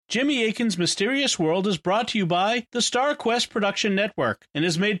Jimmy Akin's Mysterious World is brought to you by the Star Quest Production Network and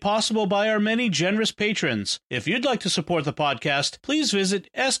is made possible by our many generous patrons. If you'd like to support the podcast, please visit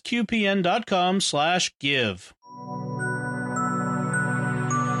sqpn.com/give.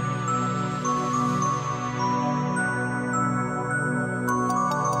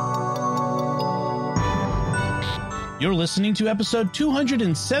 You're listening to episode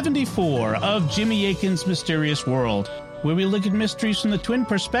 274 of Jimmy Akin's Mysterious World, where we look at mysteries from the twin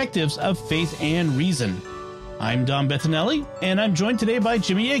perspectives of faith and reason. I'm Dom Bettinelli, and I'm joined today by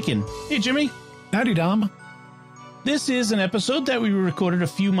Jimmy Akin. Hey, Jimmy. Howdy, Dom. This is an episode that we recorded a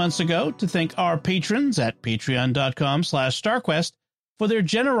few months ago to thank our patrons at patreon.com/StarQuest for their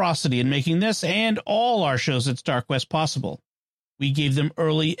generosity in making this and all our shows at StarQuest possible. We gave them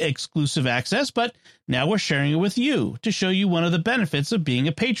early exclusive access, but now we're sharing it with you to show you one of the benefits of being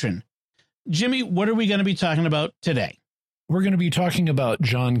a patron. Jimmy, what are we going to be talking about today? We're going to be talking about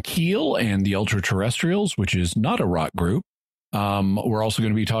John Keel and the Ultra-Terrestrials, which is not a rock group. We're also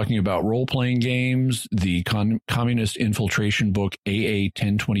going to be talking about role-playing games, the communist infiltration book AA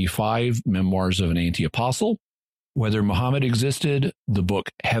 1025, Memoirs of an Anti-Apostle, whether Muhammad existed, the book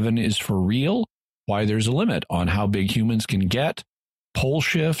Heaven is for Real, why there's a limit on how big humans can get, pole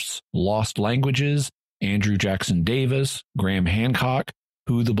shifts, lost languages, Andrew Jackson Davis, Graham Hancock,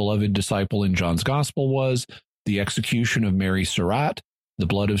 who the beloved disciple in John's Gospel was, the execution of Mary Surratt, the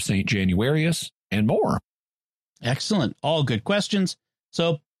blood of St. Januarius, and more. Excellent. All good questions.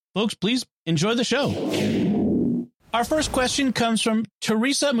 So, folks, please enjoy the show. Our first question comes from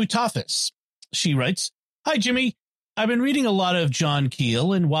Teresa Mutafis. She writes, "Hi, Jimmy. I've been reading a lot of John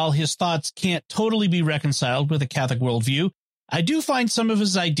Keel, and while his thoughts can't totally be reconciled with a Catholic worldview, I do find some of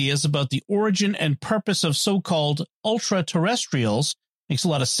his ideas about the origin and purpose of so-called ultra-terrestrials makes a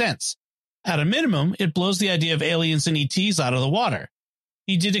lot of sense. At a minimum, it blows the idea of aliens and ETs out of the water.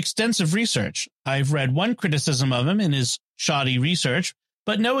 He did extensive research. I've read one criticism of him in his shoddy research,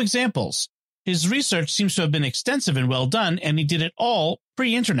 but no examples. His research seems to have been extensive and well done, and he did it all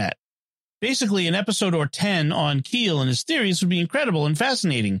pre-internet. Basically, an episode or 10 on Keel and his theories would be incredible and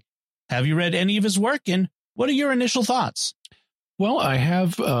fascinating. Have you read any of his work, and what are your initial thoughts?" Well, I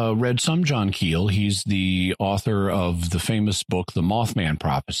have read some John Keel. He's the author of the famous book, The Mothman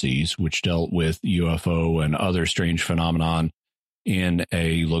Prophecies, which dealt with UFO and other strange phenomenon in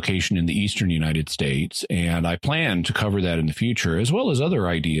a location in the eastern United States. And I plan to cover that in the future, as well as other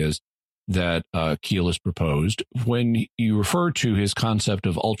ideas that Keel has proposed. When you refer to his concept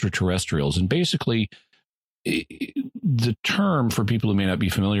of ultra-terrestrials, and basically the term, for people who may not be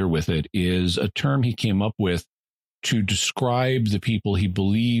familiar with it, is a term he came up with to describe the people he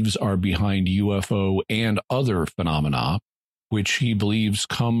believes are behind UFO and other phenomena, which he believes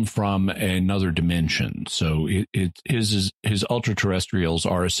come from another dimension. So his ultra-terrestrials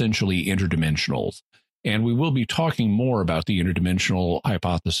are essentially interdimensionals. And we will be talking more about the interdimensional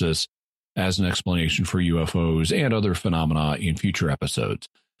hypothesis as an explanation for UFOs and other phenomena in future episodes.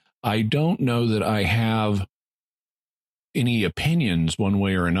 I don't know that I have any opinions one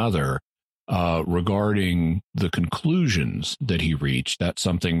way or another regarding the conclusions that he reached. That's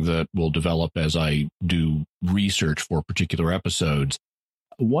something that will develop as I do research for particular episodes.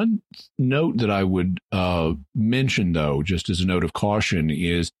 One note that I would mention, though, just as a note of caution,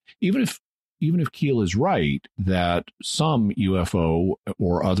 is even if Keel is right that some UFO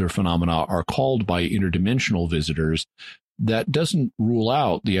or other phenomena are called by interdimensional visitors, that doesn't rule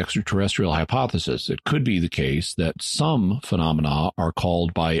out the extraterrestrial hypothesis. It could be the case that some phenomena are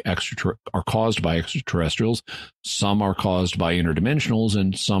caused by extraterrestrials, some are caused by interdimensionals,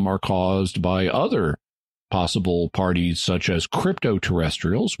 and some are caused by other possible parties, such as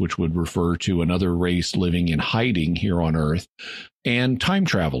cryptoterrestrials, which would refer to another race living in hiding here on Earth, and time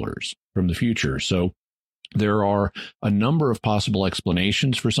travelers from the future. So there are a number of possible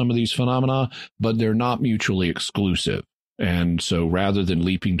explanations for some of these phenomena, but they're not mutually exclusive. And so rather than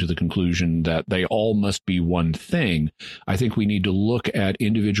leaping to the conclusion that they all must be one thing, I think we need to look at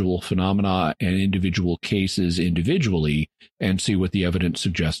individual phenomena and individual cases individually and see what the evidence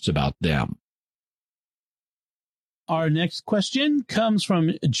suggests about them. Our next question comes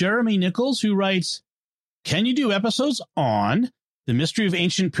from Jeremy Nichols, who writes, "Can you do episodes on the mystery of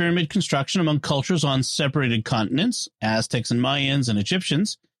ancient pyramid construction among cultures on separated continents, Aztecs and Mayans and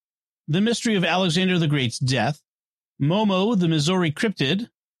Egyptians, the mystery of Alexander the Great's death, Momo, the Missouri cryptid,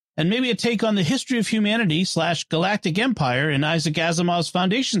 and maybe a take on the history of humanity / galactic empire in Isaac Asimov's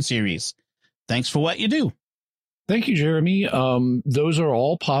Foundation series? Thanks for what you do." Thank you, Jeremy. Those are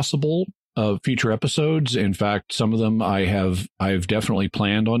all possible future episodes. In fact, some of them I've definitely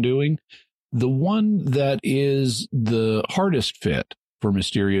planned on doing. The one that is the hardest fit for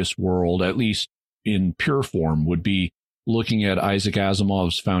Mysterious World, at least in pure form, would be looking at Isaac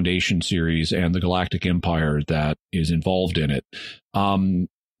Asimov's Foundation series and the Galactic Empire that is involved in it.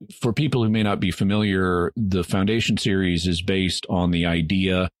 For people who may not be familiar, the Foundation series is based on the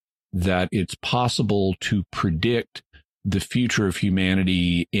idea that it's possible to predict the future of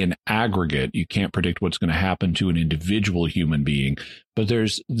humanity in aggregate. You can't predict what's going to happen to an individual human being, but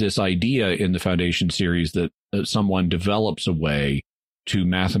there's this idea in the Foundation series that someone develops a way to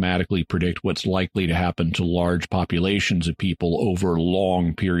mathematically predict what's likely to happen to large populations of people over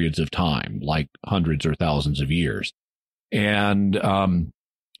long periods of time, like hundreds or thousands of years. And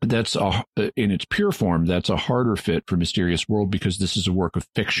that's in its pure form, that's a harder fit for Mysterious World because this is a work of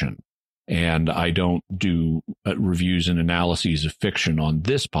fiction. And I don't do reviews and analyses of fiction on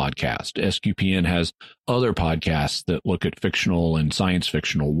this podcast. SQPN has other podcasts that look at fictional and science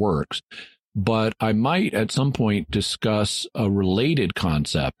fictional works. But I might at some point discuss a related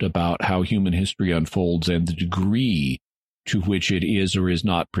concept about how human history unfolds and the degree to which it is or is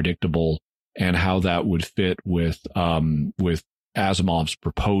not predictable, and how that would fit with Asimov's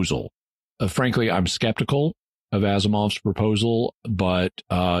proposal. Frankly, I'm skeptical of Asimov's proposal, but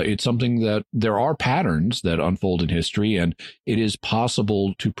it's something that there are patterns that unfold in history, and it is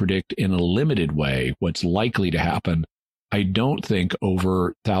possible to predict in a limited way what's likely to happen. I don't think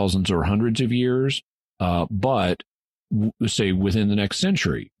over thousands or hundreds of years, but say within the next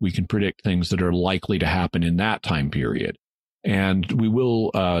century, we can predict things that are likely to happen in that time period. And we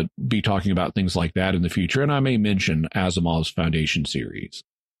will be talking about things like that in the future. And I may mention Asimov's Foundation series.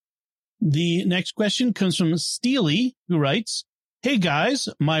 The next question comes from Steely, who writes, "Hey guys,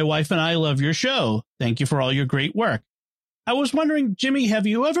 my wife and I love your show. Thank you for all your great work. I was wondering, Jimmy, have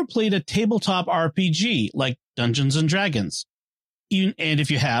you ever played a tabletop RPG like Dungeons and Dragons? And if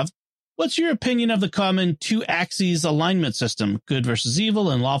you have, what's your opinion of the common 2-axis alignment system, good versus evil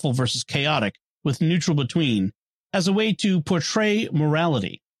and lawful versus chaotic, with neutral between, as a way to portray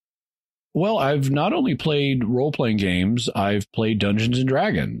morality?" Well, I've not only played role-playing games, I've played Dungeons and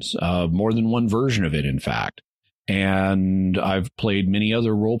Dragons, more than one version of it, in fact. And I've played many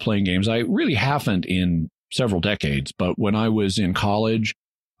other role-playing games. I really haven't in several decades, but when I was in college,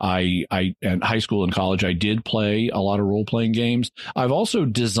 and high school and college, I did play a lot of role-playing games. I've also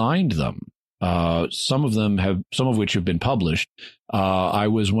designed them. Some of which have been published. I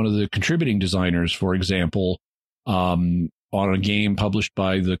was one of the contributing designers, for example, on a game published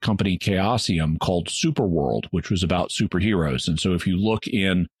by the company Chaosium called Superworld, which was about superheroes. And so if you look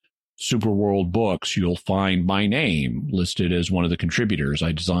in Superworld books, you'll find my name listed as one of the contributors.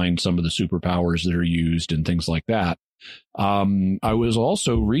 I designed some of the superpowers that are used and things like that. I was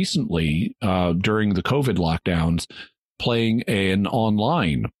also recently, during the COVID lockdowns, playing an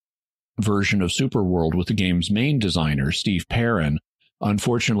online version of Superworld with the game's main designer, Steve Perrin.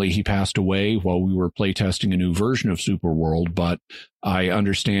 Unfortunately, he passed away while we were playtesting a new version of Superworld, but I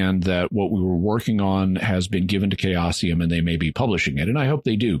understand that what we were working on has been given to Chaosium and they may be publishing it. And I hope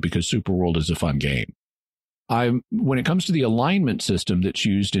they do, because Superworld is a fun game. When it comes to the alignment system that's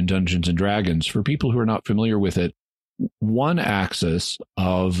used in Dungeons and Dragons, for people who are not familiar with it, one axis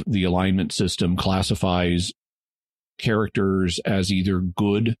of the alignment system classifies characters as either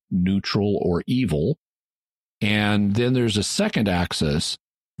good, neutral, or evil. And then there's a second axis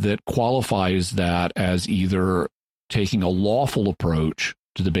that qualifies that as either taking a lawful approach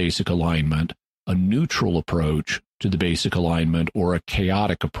to the basic alignment, a neutral approach to the basic alignment, or a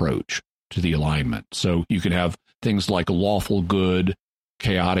chaotic approach to the alignment. So you can have things like lawful good,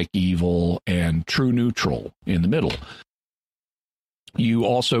 chaotic evil, and true neutral in the middle. You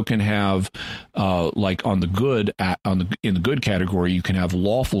also can have, like in the good category, you can have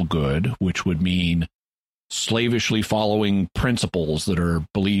lawful good, which would mean slavishly following principles that are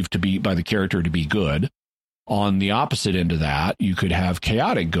believed to be by the character to be good. On the opposite end of that, you could have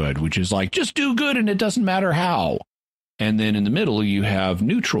chaotic good, which is like, just do good and it doesn't matter how. And then in the middle, you have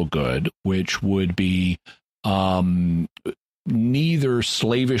neutral good, which would be neither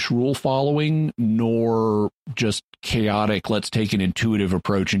slavish rule following nor just chaotic, let's take an intuitive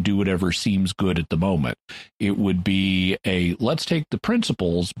approach and do whatever seems good at the moment. It would be let's take the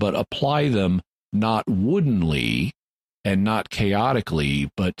principles, but apply them not woodenly and not chaotically,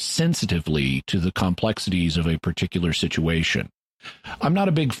 but sensitively to the complexities of a particular situation. I'm not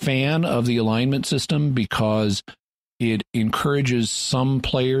a big fan of the alignment system because it encourages some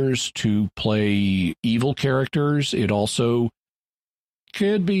players to play evil characters. It also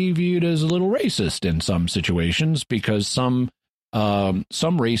could be viewed as a little racist in some situations because some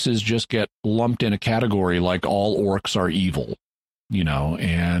races just get lumped in a category like all orcs are evil.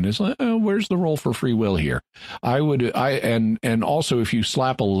 and it's like, oh, where's the role for free will here? And also if you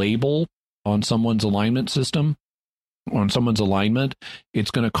slap a label on someone's alignment system, on someone's alignment,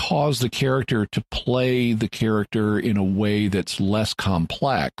 it's going to cause the character to play the character in a way that's less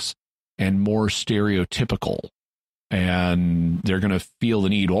complex and more stereotypical. And they're going to feel the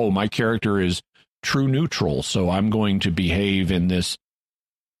need, oh, my character is true neutral, so I'm going to behave in this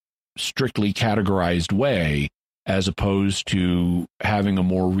strictly categorized way, as opposed to having a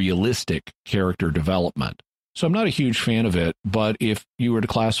more realistic character development. So I'm not a huge fan of it, but if you were to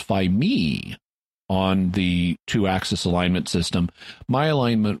classify me on the 2-axis alignment system, my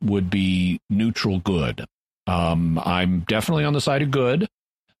alignment would be neutral good. I'm definitely on the side of good,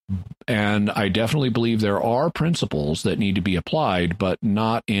 and I definitely believe there are principles that need to be applied, but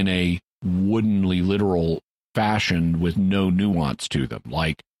not in a woodenly literal fashion with no nuance to them.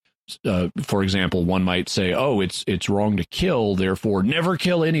 Like, for example, one might say, oh, it's wrong to kill, therefore never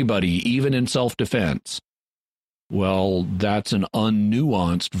kill anybody, even in self-defense. Well, that's an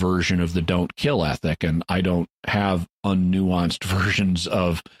unnuanced version of the don't kill ethic, and I don't have unnuanced versions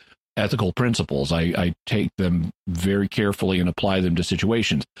of ethical principles. I take them very carefully and apply them to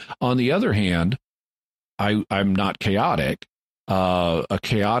situations. On the other hand, I'm not chaotic. A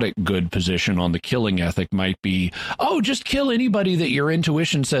chaotic good position on the killing ethic might be, oh, just kill anybody that your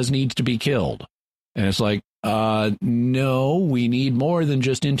intuition says needs to be killed. And it's like, no, we need more than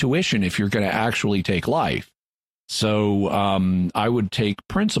just intuition if you're going to actually take life. So I would take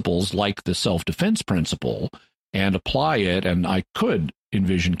principles like the self-defense principle and apply it, and I could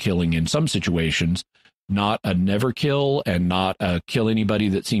envision killing in some situations, not a never kill and not a kill anybody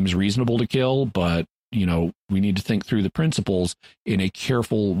that seems reasonable to kill, but we need to think through the principles in a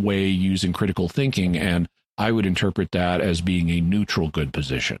careful way using critical thinking, and I would interpret that as being a neutral good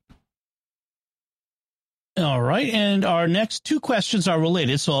position. All right, and our next 2 questions are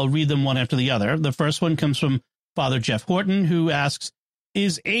related, so I'll read them one after the other. The first one comes from Father Jeff Horton, who asks,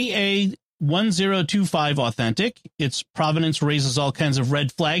 is AA 1025 authentic? Its provenance raises all kinds of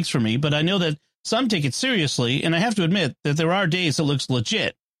red flags for me, but I know that some take it seriously, and I have to admit that there are days it looks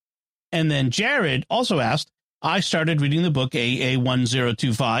legit. And then Jared also asked, I started reading the book AA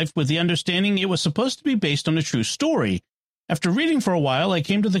 1025 with the understanding it was supposed to be based on a true story. After reading for a while, I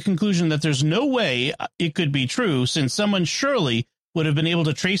came to the conclusion that there's no way it could be true, since someone surely would have been able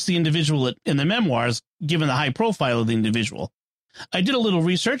to trace the individual in the memoirs, given the high profile of the individual. I did a little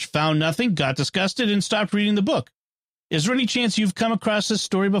research, found nothing, got disgusted, and stopped reading the book. Is there any chance you've come across this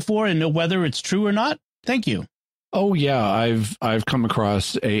story before and know whether it's true or not? Thank you. Oh, yeah, I've come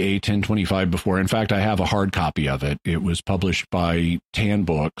across AA 1025 before. In fact, I have a hard copy of it. It was published by Tan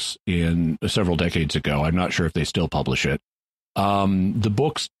Books in several decades ago. I'm not sure if they still publish it. The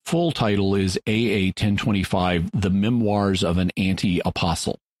book's full title is AA 1025, The Memoirs of an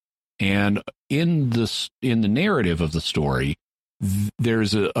Anti-Apostle. And in the narrative of the story,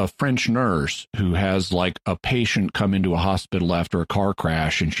 there's a French nurse who has like a patient come into a hospital after a car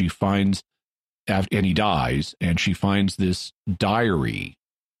crash, and and he dies, and she finds this diary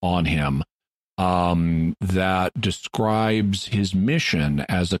on him that describes his mission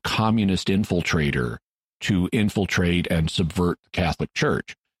as a communist infiltrator to infiltrate and subvert the Catholic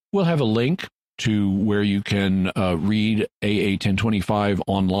Church. We'll have a link to where you can read AA 1025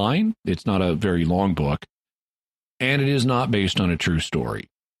 online. It's not a very long book, and it is not based on a true story.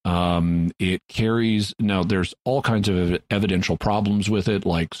 It carries, now there's all kinds of evidential problems with it,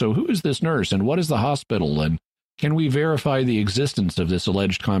 like, so who is this nurse and what is the hospital, and can we verify the existence of this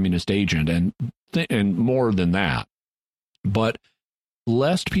alleged communist agent, and more than that. But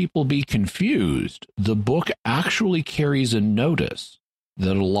lest people be confused, the book actually carries a notice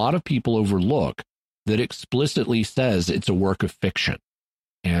that a lot of people overlook that explicitly says it's a work of fiction.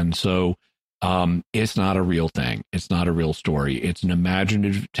 And so it's not a real thing. It's not a real story. It's an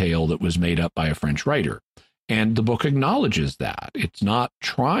imaginative tale that was made up by a French writer. And the book acknowledges that. It's not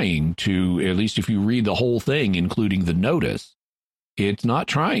trying to, at least if you read the whole thing, including the notice, it's not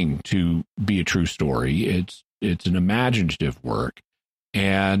trying to be a true story. It's an imaginative work.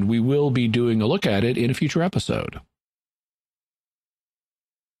 And we will be doing a look at it in a future episode.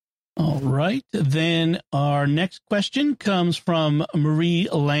 All right. Then our next question comes from Marie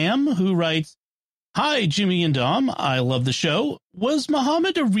Lamb, who writes, Hi, Jimmy and Dom. I love the show. Was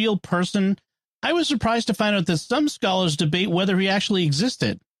Muhammad a real person? I was surprised to find out that some scholars debate whether he actually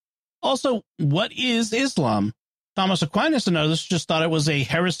existed. Also, what is Islam? Thomas Aquinas and others just thought it was a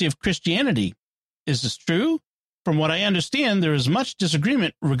heresy of Christianity. Is this true? From what I understand, there is much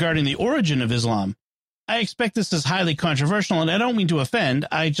disagreement regarding the origin of Islam. I expect this is highly controversial, and I don't mean to offend.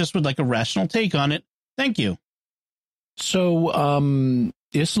 I just would like a rational take on it. Thank you. So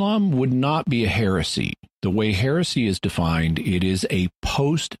Islam would not be a heresy. The way heresy is defined, it is a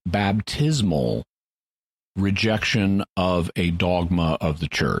post-baptismal rejection of a dogma of the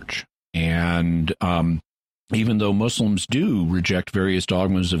church. And even though Muslims do reject various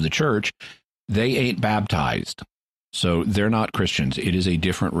dogmas of the church, they ain't baptized. So they're not Christians. It is a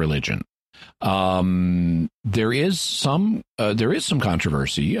different religion. There is some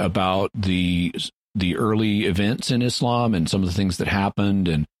controversy about the early events in Islam and some of the things that happened,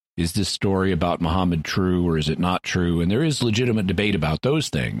 and is this story about Muhammad true or is it not true? And there is legitimate debate about those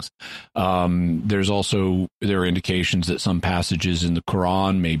things. There are indications that some passages in the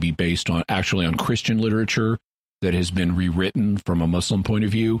Quran may be based on Christian literature that has been rewritten from a Muslim point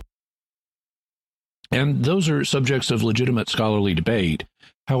of view. And those are subjects of legitimate scholarly debate.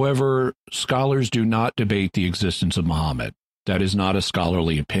 However, scholars do not debate the existence of Muhammad. That is not a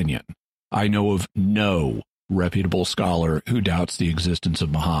scholarly opinion. I know of no reputable scholar who doubts the existence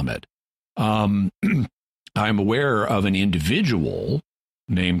of Muhammad. I'm aware of an individual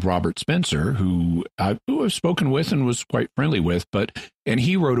named Robert Spencer who I've spoken with and was quite friendly with, and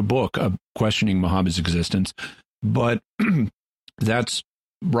he wrote a book questioning Muhammad's existence, but that's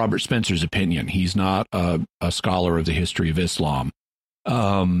Robert Spencer's opinion. He's not a scholar of the history of Islam.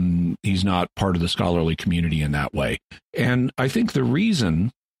 He's not part of the scholarly community in that way. And I think the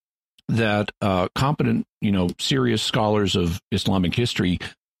reason that competent, serious scholars of Islamic history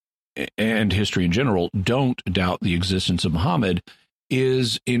and history in general don't doubt the existence of Muhammad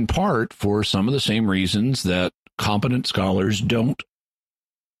is in part for some of the same reasons that competent scholars don't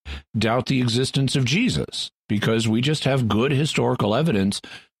doubt the existence of Jesus, because we just have good historical evidence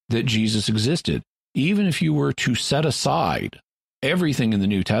that Jesus existed. Even if you were to set aside everything in the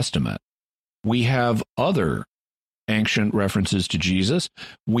New Testament, we have other ancient references to Jesus.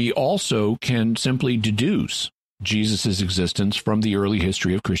 We also can simply deduce Jesus's existence from the early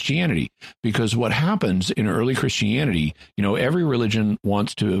history of Christianity, because what happens in early Christianity, every religion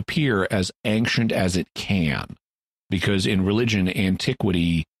wants to appear as ancient as it can, because in religion,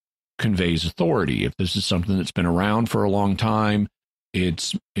 antiquity conveys authority. If this is something that's been around for a long time,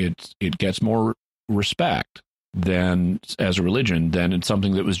 it gets more respect than as a religion than it's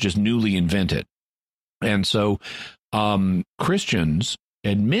something that was just newly invented. And so the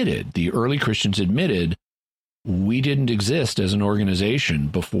early Christians admitted we didn't exist as an organization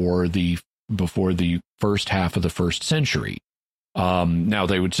before the first half of the first century. Now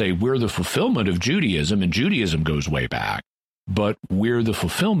they would say we're the fulfillment of Judaism, and Judaism goes way back, but we're the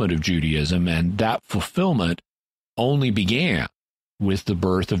fulfillment of Judaism, and that fulfillment only began with the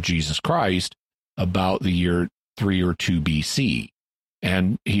birth of Jesus Christ about the year 3 or 2 BC.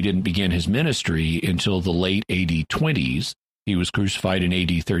 And he didn't begin his ministry until the late AD 20s. He was crucified in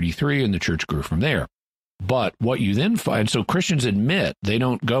AD 33, and the church grew from there. But what you then find, so Christians admit they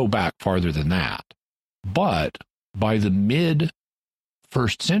don't go back farther than that. But by the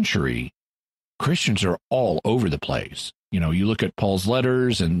mid-first century, Christians are all over the place. You look at Paul's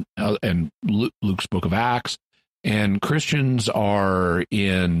letters and Luke's book of Acts, and Christians are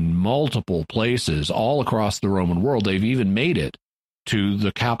in multiple places all across the Roman world. They've even made it to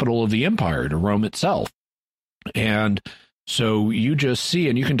the capital of the empire, to Rome itself. And so you just see,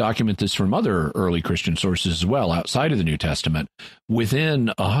 and you can document this from other early Christian sources as well, outside of the New Testament,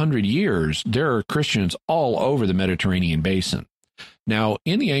 within 100 years, there are Christians all over the Mediterranean basin. Now,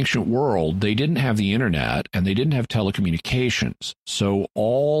 in the ancient world, they didn't have the internet and they didn't have telecommunications. So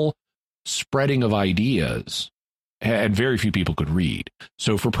all spreading of ideas, and very few people could read.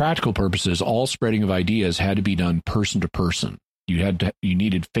 So for practical purposes, all spreading of ideas had to be done person to person. You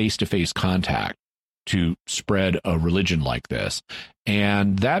needed face-to-face contact to spread a religion like this.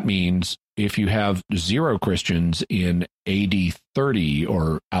 And that means if you have 0 Christians in AD 30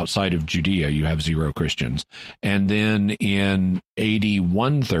 or outside of Judea, you have 0 Christians. And then in AD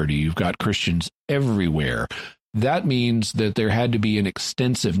 130, you've got Christians everywhere. That means that there had to be an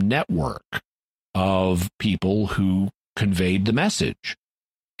extensive network of people who conveyed the message.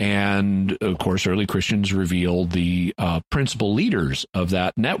 And, of course, early Christians revealed the principal leaders of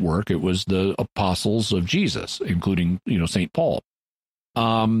that network. It was the apostles of Jesus, including, St. Paul.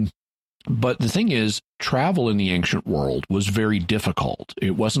 But the thing is, travel in the ancient world was very difficult.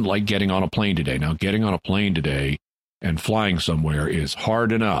 It wasn't like getting on a plane today. Now, getting on a plane today and flying somewhere is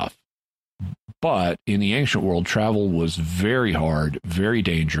hard enough. But in the ancient world, travel was very hard, very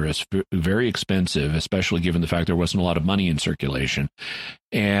dangerous, very expensive, especially given the fact there wasn't a lot of money in circulation.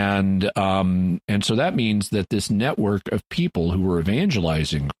 And so that means that this network of people who were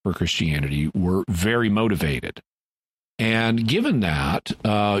evangelizing for Christianity were very motivated. And given that,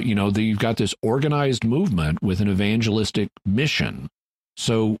 you've got this organized movement with an evangelistic mission.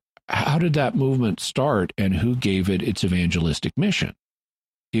 So how did that movement start, and who gave it its evangelistic mission?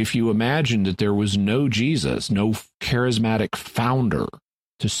 If you imagine that there was no Jesus, no charismatic founder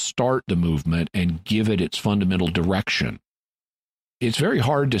to start the movement and give it its fundamental direction, it's very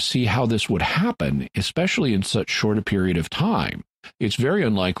hard to see how this would happen, especially in such short a period of time. It's very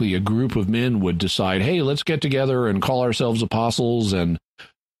unlikely a group of men would decide, hey, let's get together and call ourselves apostles and,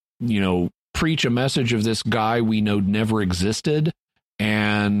 preach a message of this guy we know never existed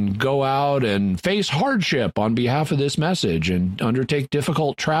and go out and face hardship on behalf of this message and undertake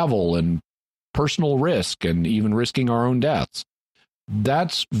difficult travel and personal risk and even risking our own deaths.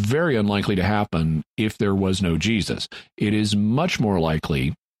 That's very unlikely to happen if there was no Jesus. It is much more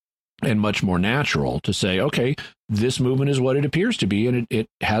likely and much more natural to say, okay, this movement is what it appears to be, and it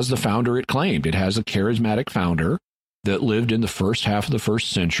has the founder it claimed. It has a charismatic founder that lived in the first half of the first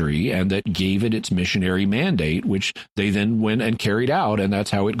century and that gave it its missionary mandate, which they then went and carried out, and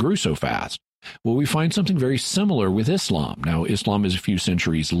that's how it grew so fast. Well, we find something very similar with Islam. Now, Islam is a few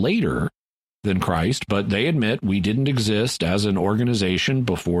centuries later than Christ, but they admit we didn't exist as an organization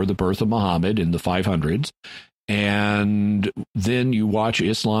before the birth of Muhammad in the 500s. And then you watch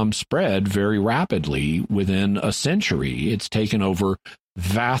Islam spread very rapidly within a century. It's taken over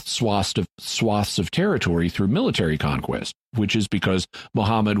vast swaths of territory through military conquest, which is because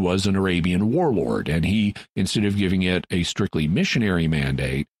Muhammad was an Arabian warlord, and he, instead of giving it a strictly missionary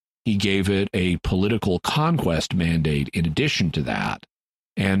mandate, he gave it a political conquest mandate in addition to that.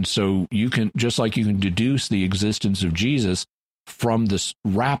 And so you can, just like you can deduce the existence of Jesus from this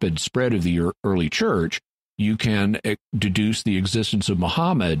rapid spread of the early church, you can deduce the existence of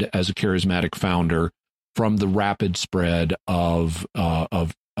Muhammad as a charismatic founder from the rapid spread of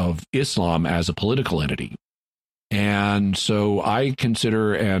Islam as a political entity. And so I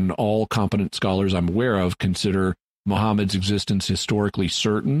consider, and all competent scholars I'm aware of consider, Muhammad's existence historically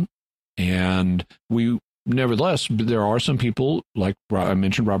certain. And nevertheless, there are some people, like I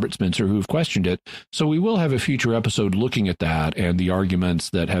mentioned, Robert Spencer, who have questioned it. So we will have a future episode looking at that and the arguments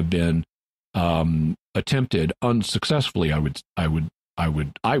that have been attempted unsuccessfully, I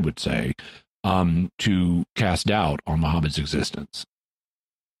would say, to cast doubt on Muhammad's existence.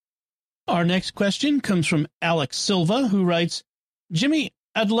 Our next question comes from Alex Silva, who writes, Jimmy,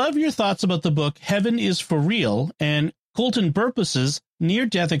 I'd love your thoughts about the book Heaven is for Real and Colton Burpus's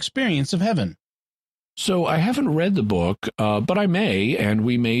near-death experience of heaven. So I haven't read the book, but I may, and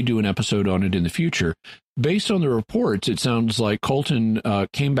we may do an episode on it in the future. Based on the reports, it sounds like Colton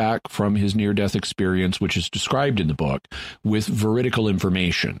came back from his near-death experience, which is described in the book, with veridical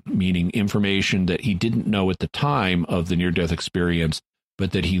information, meaning information that he didn't know at the time of the near-death experience,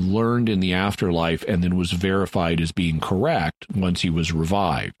 but that he learned in the afterlife and then was verified as being correct once he was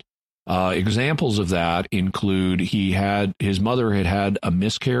revived. Examples of that include his mother had a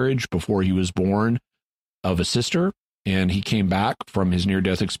miscarriage before he was born of a sister, and he came back from his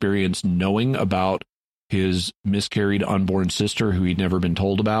near-death experience knowing about his miscarried unborn sister who he'd never been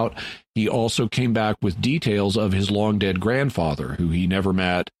told about. He also came back with details of his long-dead grandfather, who he never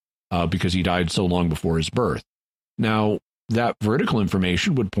met because he died so long before his birth. Now, that veridical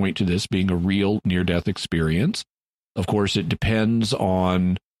information would point to this being a real near-death experience. Of course, it depends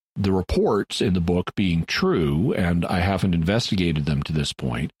on the reports in the book being true, and I haven't investigated them to this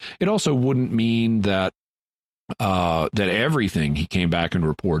point. It also wouldn't mean that everything he came back and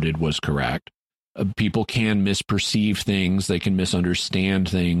reported was correct. People can misperceive things, they can misunderstand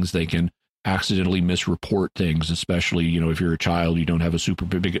things, they can accidentally misreport things, especially, if you're a child, you don't have a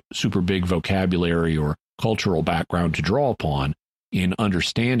super big vocabulary or cultural background to draw upon in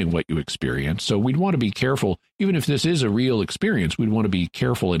understanding what you experience. So we'd want to be careful, even if this is a real experience, we'd want to be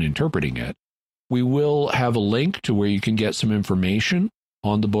careful in interpreting it. We will have a link to where you can get some information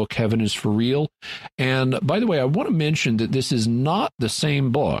on the book Heaven is for Real. And by the way, I want to mention that this is not the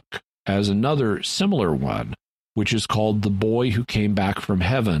same book as another similar one, which is called The Boy Who Came Back from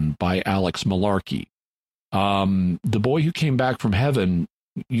Heaven by Alex Malarkey. The Boy Who Came Back from Heaven,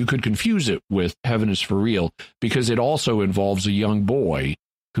 you could confuse it with Heaven is for Real because it also involves a young boy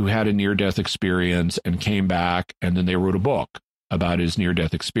who had a near-death experience and came back, and then they wrote a book about his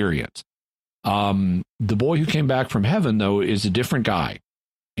near-death experience. The Boy Who Came Back from Heaven, though, is a different guy.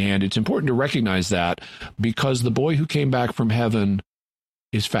 And it's important to recognize that because the boy who came back from heaven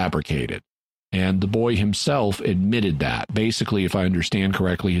is fabricated. And the boy himself admitted that. Basically, if I understand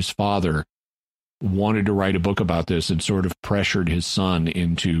correctly, his father wanted to write a book about this and sort of pressured his son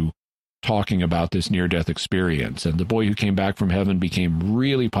into talking about this near-death experience. And The Boy Who Came Back from Heaven became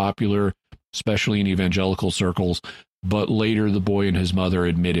really popular, especially in evangelical circles. but later the boy and his mother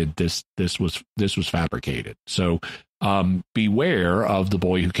admitted this was fabricated. So beware of the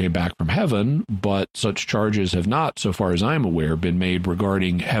boy who came back from heaven, but such charges have not, so far as I'm aware, been made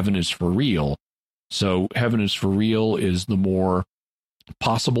regarding heaven is for real. So heaven is for real is the more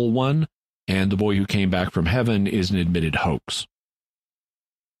possible one, and the boy who came back from heaven is an admitted hoax.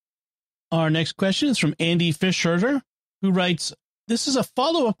 Our next question is from Andy Fischherter, who writes, this is a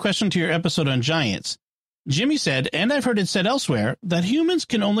follow-up question to your episode on giants. Jimmy said, and I've heard it said elsewhere, that humans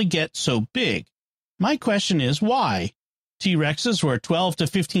can only get so big. My question is, why? T-Rexes were 12 to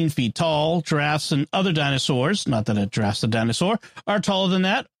 15 feet tall. Giraffes and other dinosaurs, not that a giraffe's a dinosaur, are taller than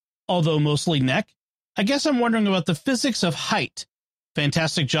that, although mostly neck. I guess I'm wondering about the physics of height.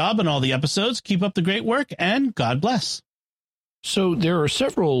 Fantastic job on all the episodes. Keep up the great work, and God bless. So there are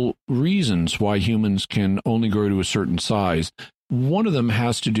several reasons why humans can only grow to a certain size. One of them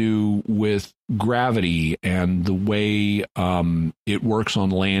has to do with gravity and the way it works on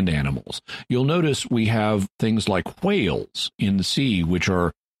land animals. You'll notice we have things like whales in the sea, which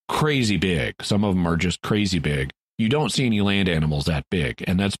are crazy big. Some of them are just crazy big. You don't see any land animals that big,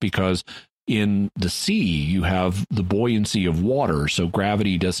 and that's because in the sea, you have the buoyancy of water, so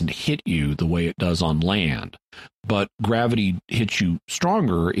gravity doesn't hit you the way it does on land. But gravity hits you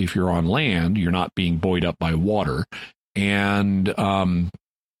stronger if you're on land. You're not being buoyed up by water, and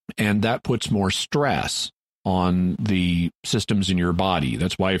that puts more stress on the systems in your body.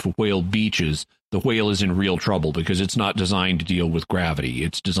 That's why if a whale beaches, the whale is in real trouble because it's not designed to deal with gravity.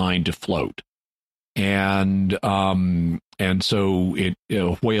 It's designed to float. And so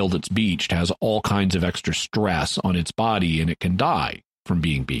a whale that's beached has all kinds of extra stress on its body, and it can die from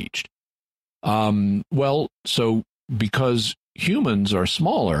being beached. So because humans are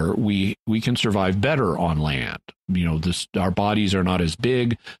smaller, we can survive better on land. Our bodies are not as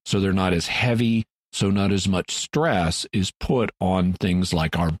big, so they're not as heavy, so not as much stress is put on things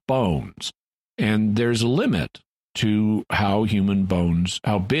like our bones. And there's a limit to how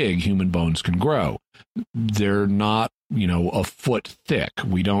big human bones can grow. They're not, a foot thick.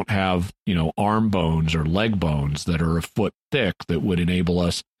 We don't have, arm bones or leg bones that are a foot thick that would enable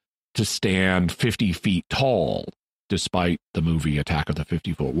us to stand 50 feet tall, despite the movie Attack of the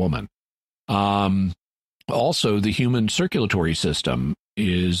 50-Foot Woman. Also, the human circulatory system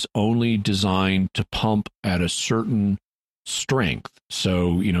is only designed to pump at a certain strength.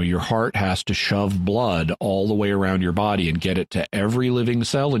 So, your heart has to shove blood all the way around your body and get it to every living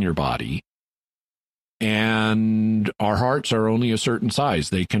cell in your body. And our hearts are only a certain size.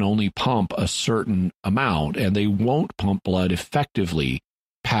 They can only pump a certain amount, and they won't pump blood effectively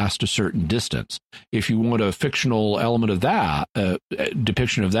past a certain distance. If you want a fictional element of that,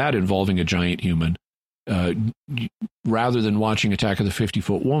 depiction of that involving a giant human, rather than watching Attack of the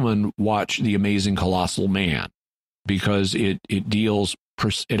 50-Foot Woman, watch The Amazing Colossal Man, because it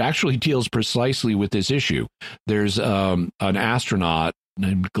actually deals precisely with this issue. There's an astronaut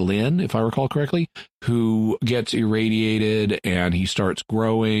named Glenn, if I recall correctly, who gets irradiated and he starts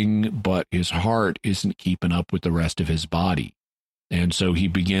growing, but his heart isn't keeping up with the rest of his body. And so he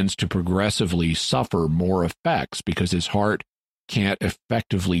begins to progressively suffer more effects because his heart can't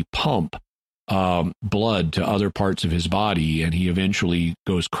effectively pump blood to other parts of his body, and he eventually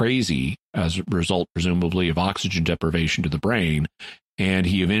goes crazy as a result, presumably, of oxygen deprivation to the brain, and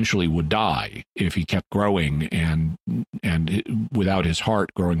he eventually would die if he kept growing and without his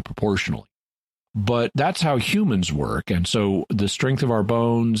heart growing proportionally. But that's how humans work, and so the strength of our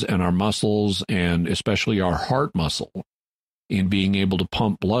bones and our muscles, and especially our heart muscle, in being able to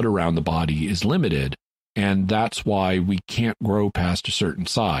pump blood around the body is limited, and that's why we can't grow past a certain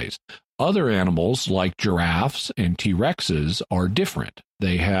size. Other animals like giraffes and T-Rexes are different.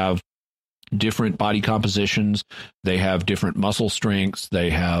 They have different body compositions. They have different muscle strengths.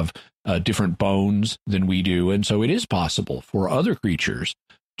 They have different bones than we do. And so it is possible for other creatures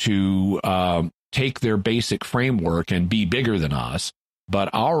to take their basic framework and be bigger than us, but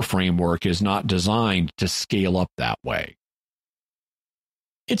our framework is not designed to scale up that way.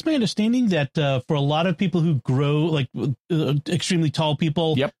 It's my understanding that for a lot of people who grow, like extremely tall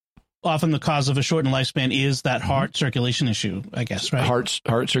people, yep, often the cause of a shortened lifespan is that heart circulation issue, I guess, right?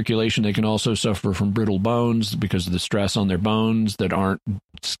 Heart circulation. They can also suffer from brittle bones because of the stress on their bones that aren't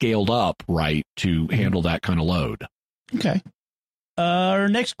scaled up right to handle that kind of load. Okay. Our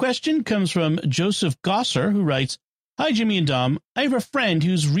next question comes from Joseph Gosser, who writes, "Hi, Jimmy and Dom. I have a friend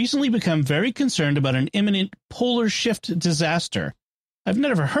who's recently become very concerned about an imminent polar shift disaster. I've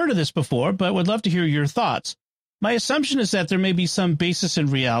never heard of this before, but would love to hear your thoughts. My assumption is that there may be some basis in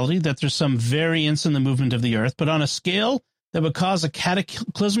reality, that there's some variance in the movement of the Earth, but on a scale that would cause a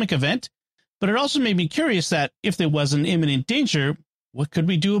cataclysmic event. But it also made me curious that if there was an imminent danger, what could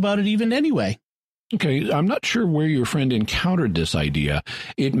we do about it even anyway? Okay, I'm not sure where your friend encountered this idea.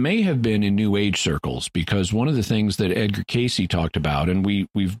 It may have been in New Age circles, because one of the things that Edgar Cayce talked about, and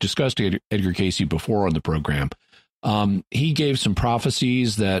we've discussed Edgar Cayce before on the program, he gave some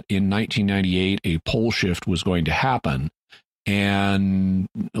prophecies that in 1998 a pole shift was going to happen, and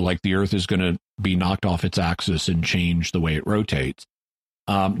like the Earth is going to be knocked off its axis and change the way it rotates.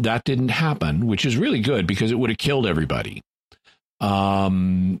 That didn't happen, which is really good because it would have killed everybody.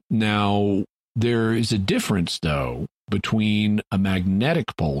 Now, there is a difference, though, between a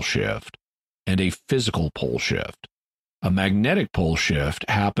magnetic pole shift and a physical pole shift. A magnetic pole shift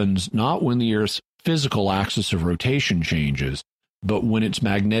happens not when the Earth's physical axis of rotation changes, but when its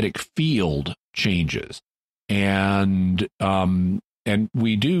magnetic field changes. And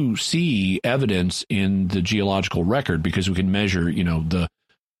we do see evidence in the geological record because we can measure, the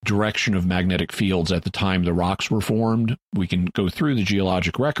direction of magnetic fields at the time the rocks were formed. We can go through the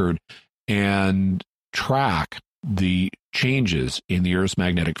geologic record and track the changes in the Earth's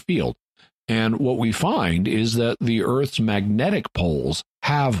magnetic field. And what we find is that the Earth's magnetic poles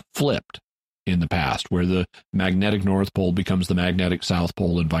have flipped in the past, where the magnetic North Pole becomes the magnetic South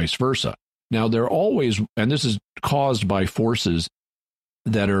Pole and vice versa. Now, they're always, and this is caused by forces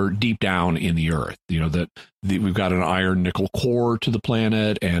that are deep down in the Earth, we've got an iron nickel core to the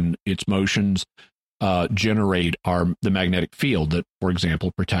planet, and its motions generate the magnetic field that, for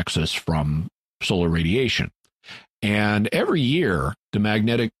example, protects us from solar radiation. And every year, the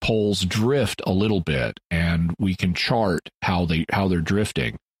magnetic poles drift a little bit, and we can chart how they're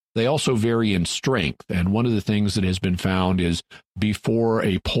drifting. They also vary in strength, and one of the things that has been found is before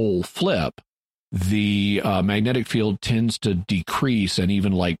a pole flip, the magnetic field tends to decrease and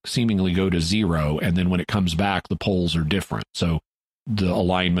even seemingly go to zero, and then when it comes back, the poles are different. So the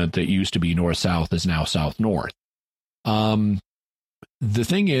alignment that used to be north-south is now south-north. The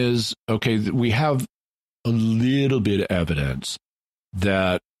thing is, okay, we have a little bit of evidence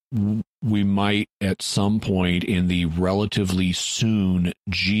that we might at some point in the relatively soon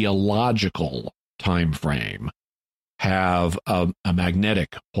geological time frame have a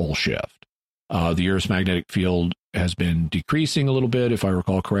magnetic pole shift. The Earth's magnetic field has been decreasing a little bit, if I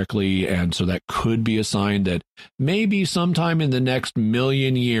recall correctly, and so that could be a sign that maybe sometime in the next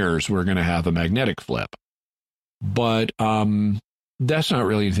 1,000,000 years we're going to have a magnetic flip. But that's not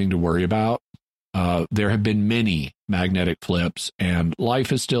really anything to worry about. There have been many magnetic flips, and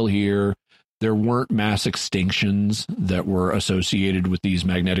life is still here. There weren't mass extinctions that were associated with these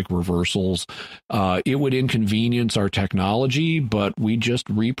magnetic reversals. It would inconvenience our technology, but we just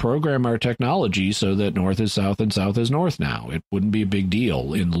reprogram our technology so that north is south and south is north now. It wouldn't be a big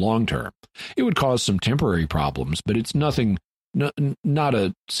deal in the long term. It would cause some temporary problems, but it's nothing, not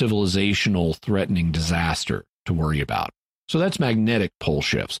a civilizational threatening disaster to worry about. So that's magnetic pole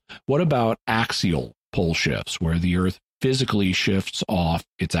shifts. What about axial pole shifts, where the Earth physically shifts off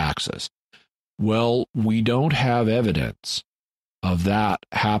its axis? Well, we don't have evidence of that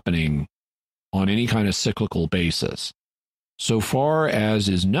happening on any kind of cyclical basis. So far as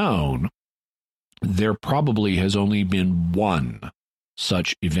is known, there probably has only been one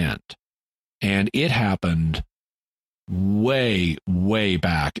such event, and it happened way, way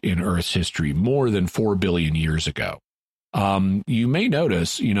back in Earth's history, more than 4 billion years ago. You may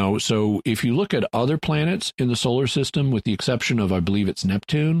notice, so if you look at other planets in the solar system, with the exception of, I believe it's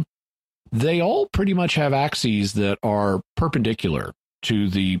Neptune, they all pretty much have axes that are perpendicular to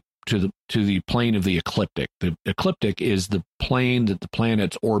the plane of the ecliptic. The ecliptic is the plane that the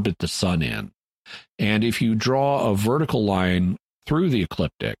planets orbit the sun in. And if you draw a vertical line through the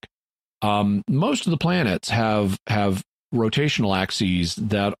ecliptic, most of the planets have rotational axes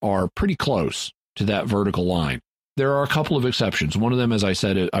that are pretty close to that vertical line. There are a couple of exceptions. One of them, as I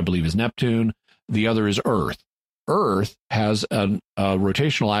said, I believe is Neptune. The other is Earth. Earth has a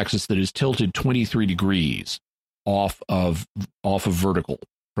rotational axis that is tilted 23 degrees off of vertical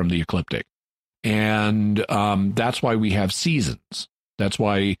from the ecliptic. And that's why we have seasons. That's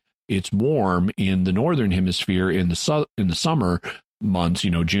why it's warm in the northern hemisphere in the summer months,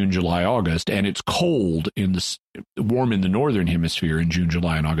 June, July, August, and it's cold warm in the northern hemisphere in June,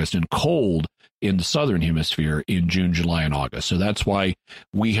 July, and August, and cold in the southern hemisphere in June, July, and August. So that's why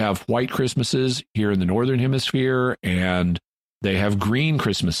we have white Christmases here in the northern hemisphere, and they have green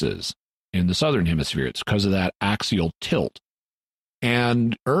Christmases in the southern hemisphere. It's because of that axial tilt.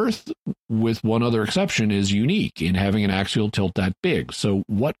 And Earth, with one other exception, is unique in having an axial tilt that big. So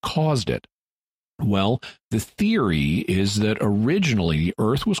what caused it? Well, the theory is that originally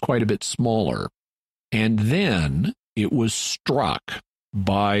Earth was quite a bit smaller, and then it was struck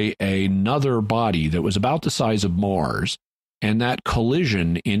by another body that was about the size of Mars, and that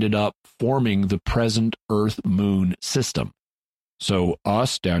collision ended up forming the present Earth-Moon system. So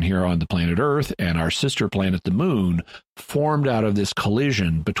us down here on the planet Earth and our sister planet, the Moon, formed out of this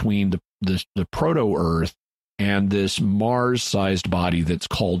collision between the proto-Earth and this Mars-sized body that's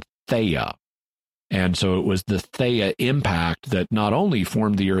called Theia. And so it was the Theia impact that not only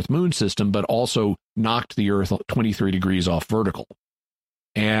formed the Earth-Moon system, but also knocked the Earth 23 degrees off vertical.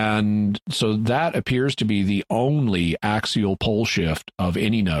 And so that appears to be the only axial pole shift of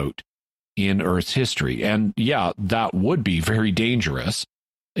any note in Earth's history. And yeah, that would be very dangerous.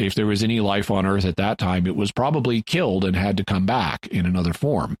 If there was any life on Earth at that time, it was probably killed and had to come back in another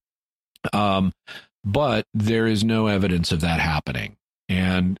form. But there is no evidence of that happening.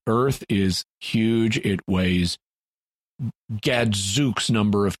 And Earth is huge. It weighs gadzooks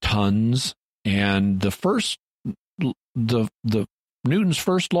number of tons. And the Newton's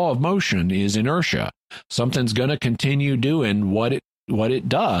first law of motion is inertia. Something's going to continue doing what it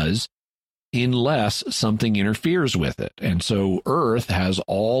does unless something interferes with it. And so Earth has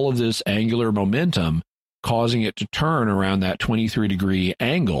all of this angular momentum causing it to turn around that 23-degree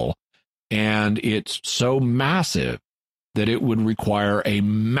angle. And it's so massive that it would require a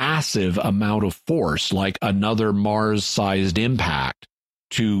massive amount of force, like another Mars-sized impact,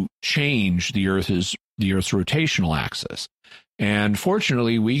 to change the Earth's rotational axis. And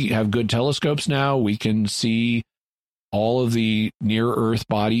fortunately, we have good telescopes now. We can see all of the near-Earth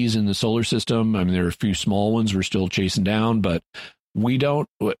bodies in the solar system. I mean, there are a few small ones we're still chasing down, but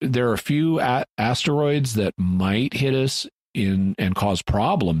there are a few asteroids that might hit us and cause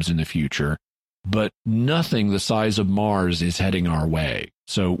problems in the future, but nothing the size of Mars is heading our way.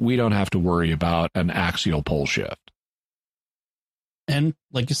 So we don't have to worry about an axial pole shift. And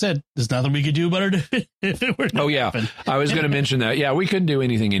like you said, there's nothing we could do about it if it were to happen. I was going to mention that. Yeah, we couldn't do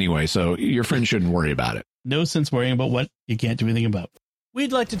anything anyway, so your friend shouldn't worry about it. No sense worrying about what you can't do anything about.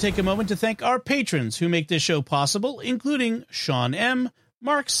 We'd like to take a moment to thank our patrons who make this show possible, including Sean M.,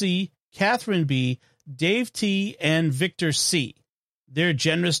 Mark C., Catherine B., Dave T., and Victor C. Their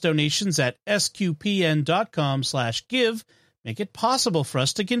generous donations at sqpn.com/give make it possible for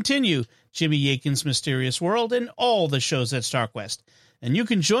us to continue Jimmy Yakin's Mysterious World and all the shows at StarQuest. And you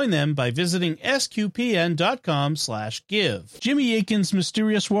can join them by visiting sqpn.com/give. Jimmy Yakin's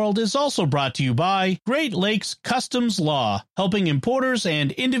Mysterious World is also brought to you by Great Lakes Customs Law, helping importers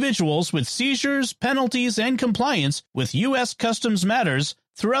and individuals with seizures, penalties, and compliance with U.S. customs matters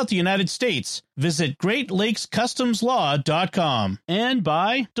throughout the United States. Visit GreatLakesCustomsLaw.com. And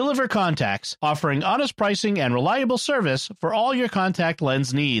by Deliver Contacts, offering honest pricing and reliable service for all your contact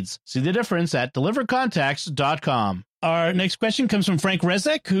lens needs. See the difference at DeliverContacts.com. Our next question comes from Frank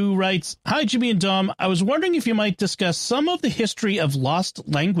Rezek, who writes, "Hi, Jimmy and Dom. I was wondering if you might discuss some of the history of lost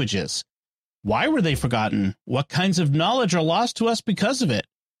languages. Why were they forgotten? What kinds of knowledge are lost to us because of it?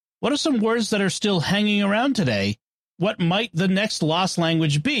 What are some words that are still hanging around today? What might the next lost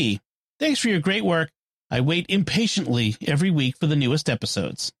language be? Thanks for your great work. I wait impatiently every week for the newest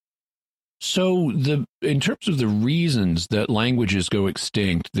episodes." So in terms of the reasons that languages go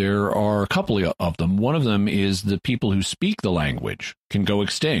extinct, there are a couple of them. One of them is the people who speak the language can go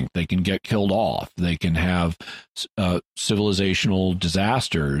extinct. They can get killed off. They can have civilizational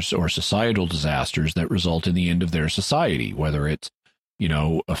disasters or societal disasters that result in the end of their society, whether it's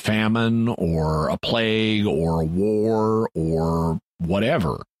a famine or a plague or a war or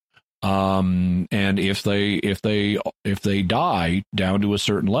whatever. And if they die down to a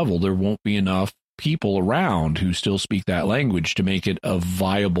certain level, there won't be enough people around who still speak that language to make it a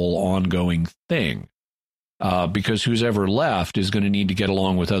viable ongoing thing. Because who's ever left is going to need to get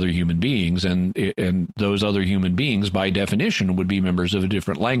along with other human beings, and those other human beings, by definition, would be members of a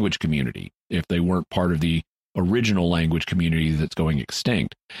different language community if they weren't part of the original language community that's going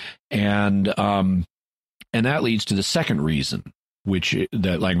extinct. And that leads to the second reason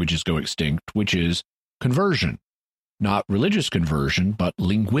that languages go extinct, which is conversion. Not religious conversion, but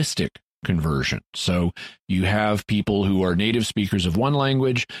linguistic conversion. So you have people who are native speakers of one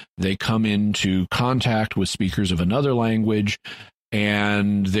language, they come into contact with speakers of another language,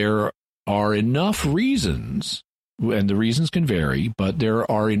 and there are enough reasons, and the reasons can vary, but there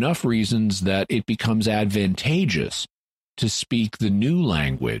are enough reasons that it becomes advantageous to speak the new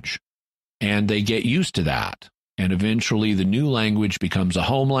language, and they get used to that. And eventually the new language becomes a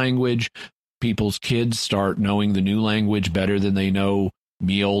home language. People's kids start knowing the new language better than they know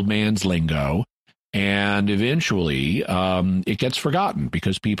me old man's lingo. And eventually it gets forgotten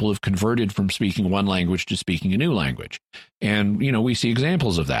because people have converted from speaking one language to speaking a new language. And, we see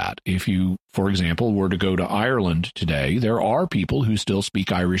examples of that. If you, for example, were to go to Ireland today, there are people who still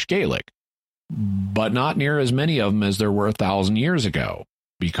speak Irish Gaelic, but not near as many of them as there were 1,000 years ago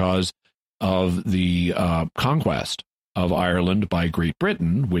because of the conquest of Ireland by Great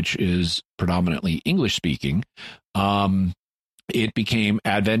Britain, which is predominantly English speaking. It became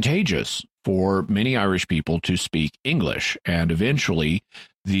advantageous for many Irish people to speak English. And eventually,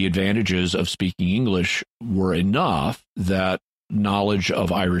 the advantages of speaking English were enough that knowledge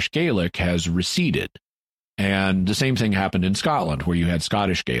of Irish Gaelic has receded. And the same thing happened in Scotland, where you had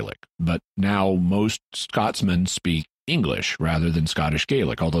Scottish Gaelic. But now most Scotsmen speak English rather than Scottish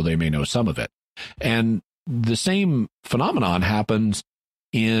Gaelic, although they may know some of it. And the same phenomenon happens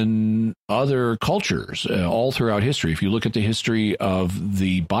in other cultures all throughout history. If you look at the history of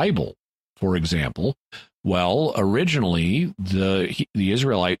the Bible, for example, well, originally the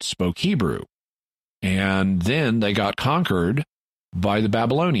Israelites spoke Hebrew, and then they got conquered by the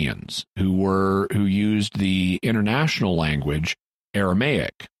Babylonians, who used the international language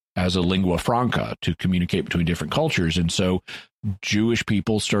Aramaic as a lingua franca to communicate between different cultures. And so Jewish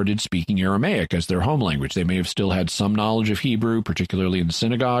people started speaking Aramaic as their home language. They may have still had some knowledge of Hebrew, particularly in the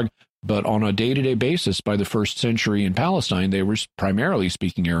synagogue, but on a day-to-day basis by the first century in Palestine, they were primarily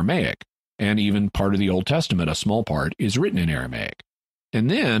speaking Aramaic. And even part of the Old Testament, a small part, is written in Aramaic.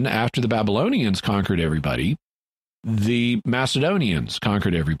 And then after the Babylonians conquered everybody, the Macedonians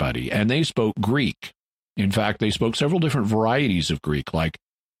conquered everybody, and they spoke Greek. In fact, they spoke several different varieties of Greek, like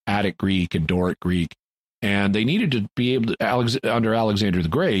Attic Greek and Doric Greek. And they needed to be able to, under Alexander the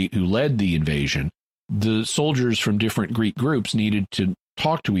Great, who led the invasion, the soldiers from different Greek groups needed to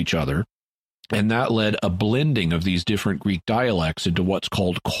talk to each other. And that led a blending of these different Greek dialects into what's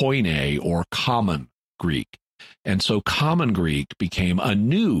called Koine, or Common Greek. And so Common Greek became a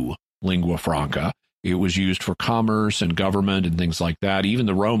new lingua franca. It was used for commerce and government and things like that. Even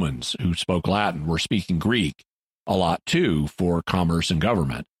the Romans, who spoke Latin, were speaking Greek a lot too for commerce and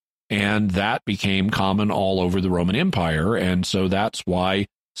government. And that became common all over the Roman Empire. And so that's why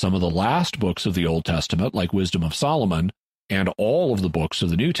some of the last books of the Old Testament, like Wisdom of Solomon, and all of the books of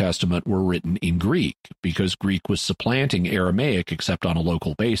the New Testament were written in Greek, because Greek was supplanting Aramaic, except on a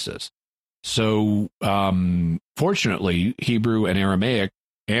local basis. So fortunately, Hebrew and Aramaic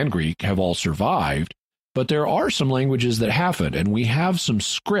and Greek have all survived, but there are some languages that haven't, and we have some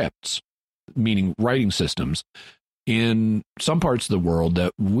scripts, meaning writing systems, in some parts of the world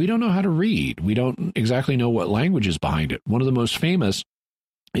that we don't know how to read. We don't exactly know what language is behind it. One of the most famous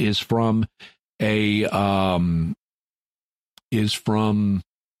is from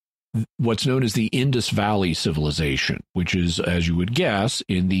what's known as the Indus Valley civilization, which is, as you would guess,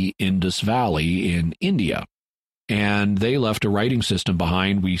 in the Indus Valley in India. And they left a writing system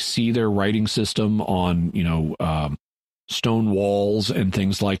behind. We see their writing system on, stone walls and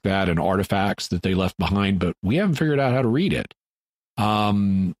things like that, and artifacts that they left behind, but we haven't figured out how to read it.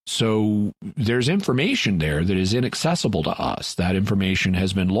 So there's information there that is inaccessible to us. That information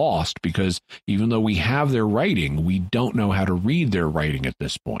has been lost because even though we have their writing, we don't know how to read their writing at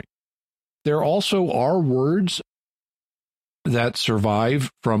this point. There also are words that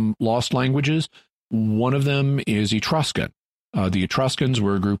survive from lost languages. One of them is Etruscan. The Etruscans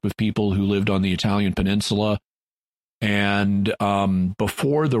were a group of people who lived on the Italian peninsula. And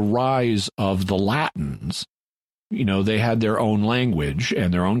before the rise of the Latins, they had their own language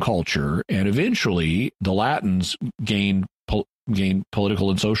and their own culture. And eventually the Latins gained political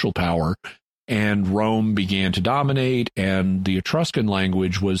and social power, and Rome began to dominate. And the Etruscan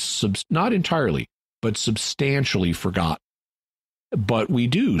language was not entirely, but substantially forgotten. But we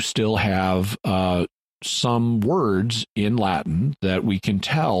do still have some words in Latin that we can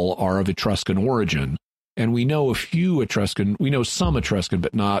tell are of Etruscan origin. And we know some Etruscan,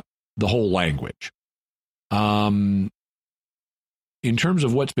 but not the whole language. In terms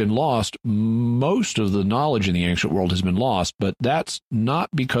of what's been lost, most of the knowledge in the ancient world has been lost, but that's not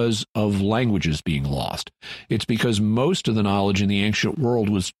because of languages being lost. It's because most of the knowledge in the ancient world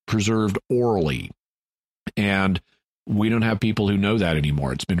was preserved orally. And we don't have people who know that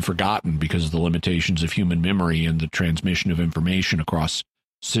anymore. It's been forgotten because of the limitations of human memory and the transmission of information across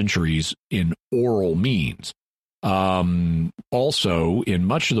centuries in oral means. Also, in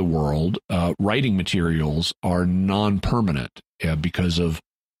much of the world, writing materials are non-permanent because of,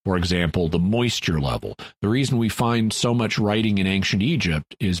 for example, the moisture level. The reason we find so much writing in ancient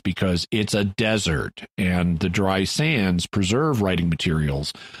Egypt is because it's a desert, and the dry sands preserve writing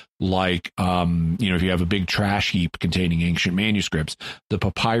materials, like, if you have a big trash heap containing ancient manuscripts, the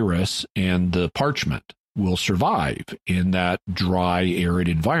papyrus and the parchment will survive in that dry, arid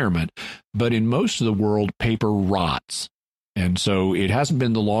environment. But in most of the world, paper rots. And so it hasn't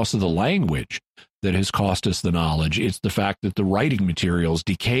been the loss of the language that has cost us the knowledge. It's the fact that the writing materials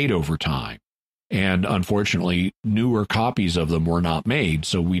decayed over time. And unfortunately, newer copies of them were not made,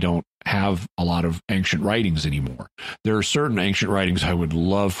 so we don't have a lot of ancient writings anymore. There are certain ancient writings I would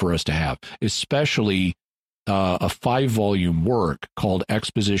love for us to have, especially a 5-volume work called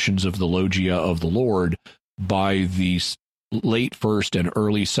Expositions of the Logia of the Lord by the late 1st and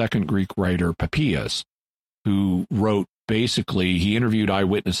early 2nd Greek writer Papias, who wrote he interviewed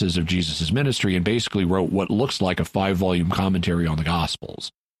eyewitnesses of Jesus' ministry and basically wrote what looks like a 5-volume commentary on the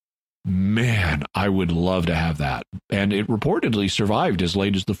Gospels. Man, I would love to have that. And it reportedly survived as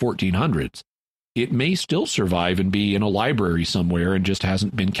late as the 1400s. It may still survive and be in a library somewhere and just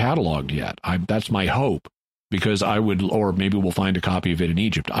hasn't been cataloged yet. That's my hope, because or maybe we'll find a copy of it in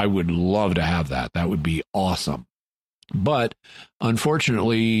Egypt. I would love to have that. That would be awesome. But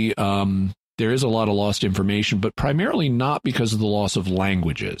unfortunately, there is a lot of lost information, but primarily not because of the loss of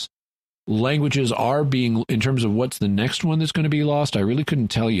languages. Languages are being, in terms of what's the next one that's going to be lost, I really couldn't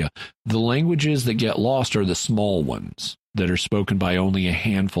tell you. The languages that get lost are the small ones that are spoken by only a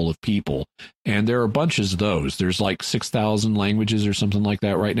handful of people. And there are bunches of those. There's like 6,000 languages or something like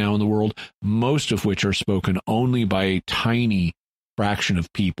that right now in the world, most of which are spoken only by a tiny fraction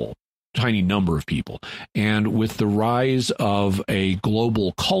of people. Tiny number of people. And with the rise of a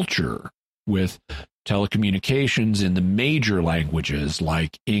global culture, with telecommunications in the major languages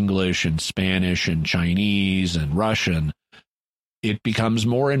like English and Spanish and Chinese and Russian, it becomes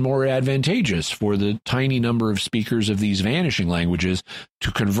more and more advantageous for the tiny number of speakers of these vanishing languages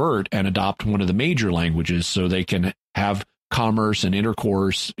to convert and adopt one of the major languages so they can have commerce and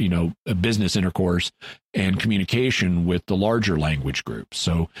intercourse, business intercourse and communication with the larger language groups.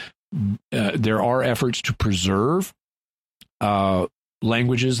 So there are efforts to preserve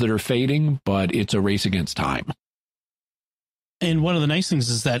languages that are fading, but it's a race against time. And one of the nice things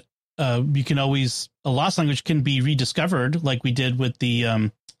is that you can always, a lost language can be rediscovered, like we did with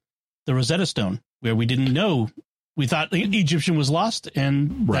the Rosetta Stone, where we didn't know, we thought Egyptian was lost,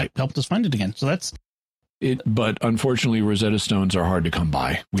 and that helped us find it again. So that's it. But unfortunately, Rosetta Stones are hard to come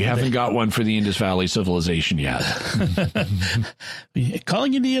by. We haven't got one for the Indus Valley civilization yet.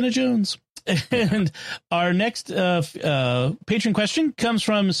 Calling Indiana Jones. And our next patron question comes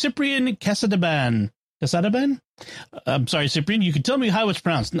from Cyprian Casadaban. I'm sorry, Cyprian. You can tell me how it's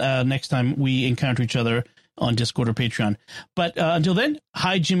pronounced next time we encounter each other on Discord or Patreon. But until then,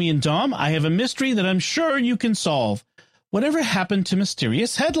 hi, Jimmy and Dom. I have a mystery that I'm sure you can solve. Whatever happened to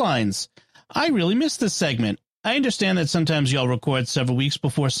mysterious headlines? I really missed this segment. I understand that sometimes y'all record several weeks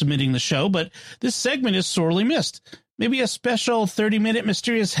before submitting the show, but this segment is sorely missed. Maybe a special 30-minute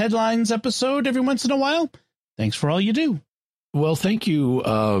mysterious headlines episode every once in a while? Thanks for all you do. Well, thank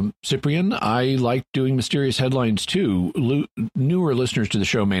you, Cyprian. I like doing mysterious headlines, too. Newer listeners to the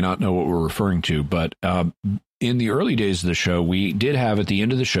show may not know what we're referring to, but in the early days of the show, we did have at the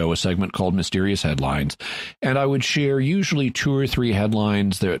end of the show a segment called Mysterious Headlines, and I would share usually 2 or 3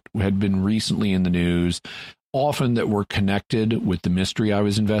 headlines that had been recently in the news, often that were connected with the mystery I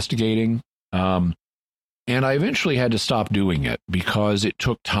was investigating. And I eventually had to stop doing it because it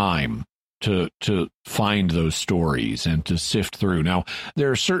took time to find those stories and to sift through. Now,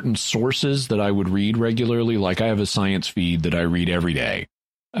 there are certain sources that I would read regularly, like I have a science feed that I read every day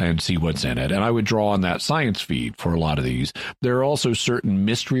and see what's in it. And I would draw on that science feed for a lot of these. There are also certain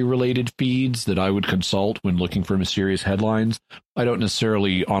mystery-related feeds that I would consult when looking for mysterious headlines. I don't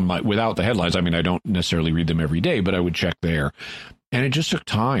necessarily, without the headlines, I don't necessarily read them every day, but I would check there. And it just took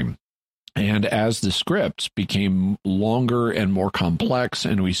time. And as the scripts became longer and more complex,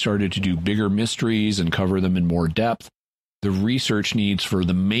 and we started to do bigger mysteries and cover them in more depth, the research needs for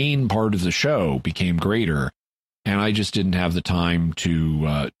the main part of the show became greater. And I just didn't have the time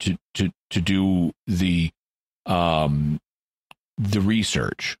to do the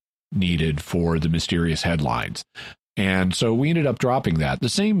research needed for the mysterious headlines. And so we ended up dropping that. The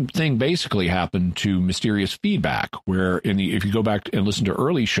same thing basically happened to Mysterious Feedback, where if you go back and listen to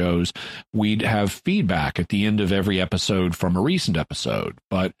early shows, we'd have feedback at the end of every episode from a recent episode.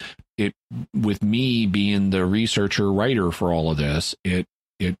 But with me being the researcher writer for all of this, it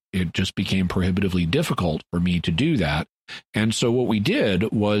just became prohibitively difficult for me to do that. And so what we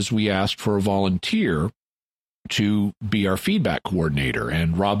did was we asked for a volunteer to be our feedback coordinator.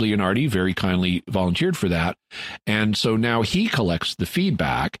 And Rob Leonardi very kindly volunteered for that. And so now he collects the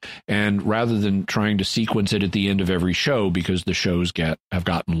feedback. And rather than trying to sequence it at the end of every show, because the shows have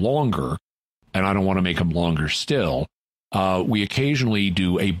gotten longer, and I don't want to make them longer still, we occasionally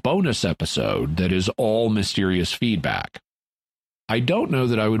do a bonus episode that is all mysterious feedback. I don't know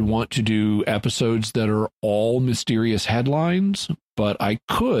that I would want to do episodes that are all mysterious headlines, but I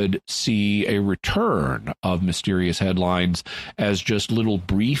could see a return of mysterious headlines as just little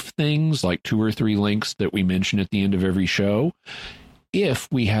brief things like 2 or 3 links that we mention at the end of every show, if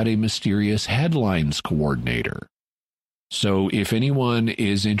we had a mysterious headlines coordinator. So if anyone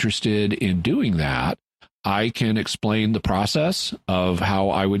is interested in doing that, I can explain the process of how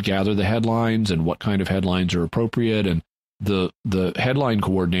I would gather the headlines and what kind of headlines are appropriate. And the headline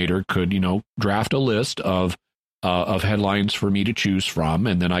coordinator could, draft a list of headlines for me to choose from,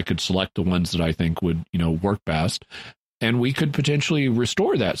 and then I could select the ones that I think would, work best. And we could potentially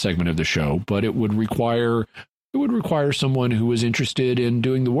restore that segment of the show, but it would require someone who was interested in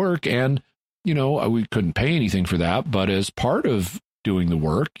doing the work. And, we couldn't pay anything for that, but as part of doing the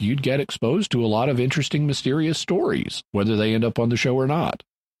work, you'd get exposed to a lot of interesting, mysterious stories, whether they end up on the show or not.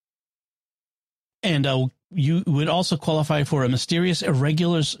 And you would also qualify for a Mysterious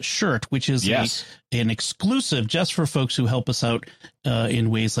Irregulars shirt, which is an exclusive just for folks who help us out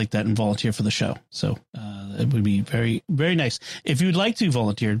in ways like that and volunteer for the show. So it would be very, very nice. If you'd like to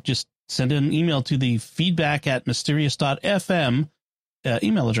volunteer, just send an email to the feedback@mysterious.fm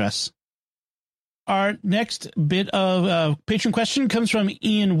email address. Our next bit of patron question comes from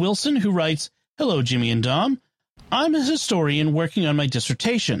Ian Wilson, who writes, "Hello, Jimmy and Dom. I'm a historian working on my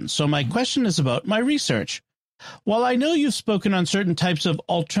dissertation, so my question is about my research. While I know you've spoken on certain types of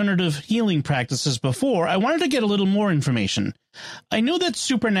alternative healing practices before, I wanted to get a little more information. I know that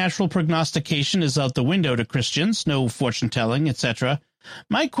supernatural prognostication is out the window to Christians, no fortune-telling, etc.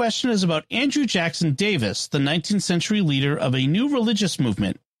 My question is about Andrew Jackson Davis, the 19th century leader of a new religious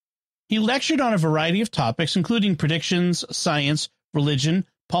movement. He lectured on a variety of topics, including predictions, science, religion,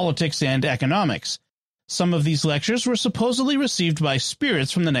 politics, and economics. Some of these lectures were supposedly received by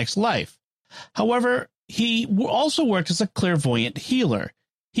spirits from the next life. However, he also worked as a clairvoyant healer.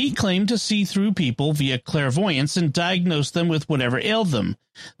 He claimed to see through people via clairvoyance and diagnose them with whatever ailed them.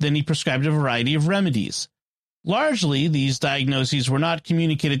 Then he prescribed a variety of remedies. Largely, these diagnoses were not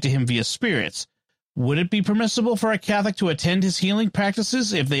communicated to him via spirits. Would it be permissible for a Catholic to attend his healing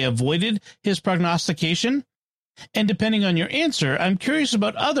practices if they avoided his prognostication? And depending on your answer, I'm curious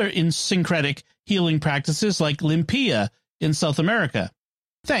about other syncretic healing practices like limpia in South America.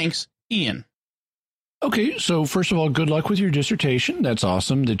 Thanks, Ian." Okay, so first of all, good luck with your dissertation. That's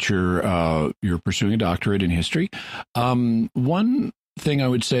awesome that you're pursuing a doctorate in history. One thing I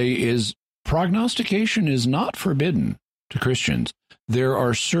would say is prognostication is not forbidden to Christians. There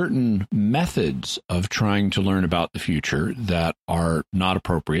are certain methods of trying to learn about the future that are not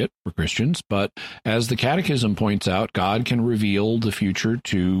appropriate for Christians, but as the Catechism points out, God can reveal the future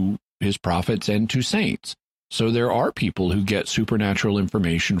to his prophets and to saints. So there are people who get supernatural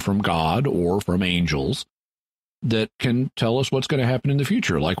information from God or from angels that can tell us what's going to happen in the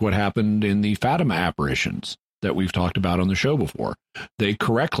future, like what happened in the Fatima apparitions that we've talked about on the show before. They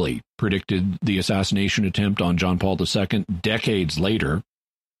correctly predicted the assassination attempt on John Paul II decades later,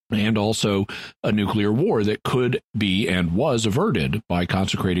 and also a nuclear war that could be and was averted by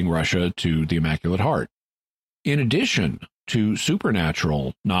consecrating Russia to the Immaculate Heart. In addition to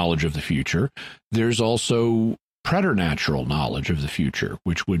supernatural knowledge of the future, there's also preternatural knowledge of the future,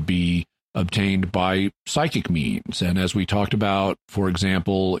 which would be obtained by psychic means. And as we talked about, for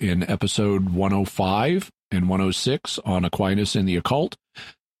example, in episode 105 and 106 on Aquinas and the occult,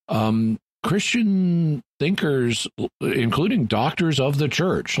 Christian thinkers, including doctors of the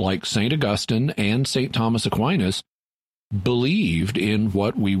church like St. Augustine and St. Thomas Aquinas, believed in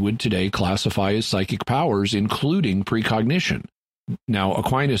what we would today classify as psychic powers, including precognition. Now,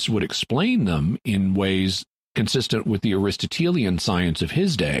 Aquinas would explain them in ways consistent with the Aristotelian science of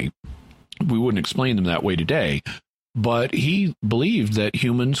his day. We wouldn't explain them that way today, but he believed that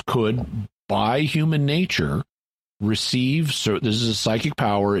humans could, by human nature, receive. So this is a psychic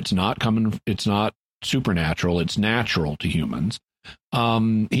power. It's not supernatural. It's natural to humans.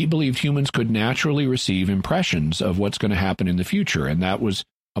 He believed humans could naturally receive impressions of what's going to happen in the future. And that was,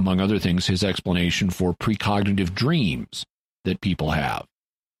 among other things, his explanation for precognitive dreams that people have.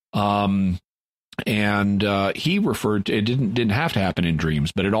 He referred to it didn't have to happen in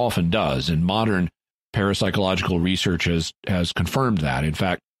dreams, but it often does. And modern parapsychological research has confirmed that. In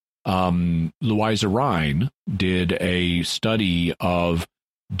fact, Louisa Rhine did a study of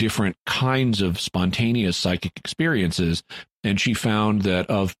different kinds of spontaneous psychic experiences, and she found that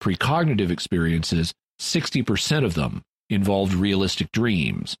of precognitive experiences, 60% of them involved realistic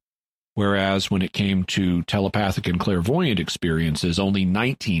dreams, whereas when it came to telepathic and clairvoyant experiences, only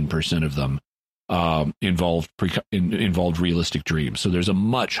 19% of them involved realistic dreams. So there's a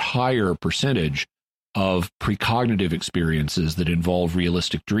much higher percentage of precognitive experiences that involve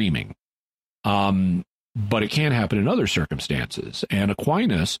realistic dreaming. But it can happen in other circumstances. And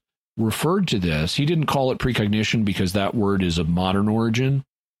Aquinas referred to this. He didn't call it precognition because that word is of modern origin.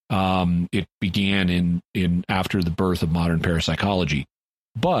 It began in after the birth of modern parapsychology.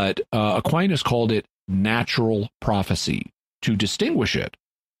 But Aquinas called it natural prophecy to distinguish it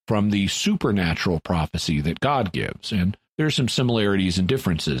from the supernatural prophecy that God gives. And there's some similarities and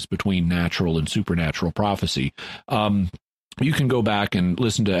differences between natural and supernatural prophecy. You can go back and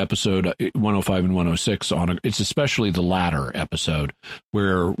listen to episode 105 and 106 it's especially the latter episode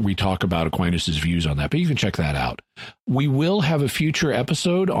where we talk about Aquinas' views on that, but you can check that out. We will have a future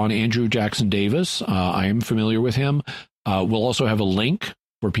episode on Andrew Jackson Davis. I am familiar with him. We'll also have a link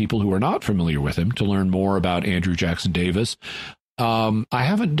for people who are not familiar with him to learn more about Andrew Jackson Davis. I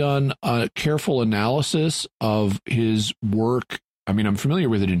haven't done a careful analysis of his work. I mean, I'm familiar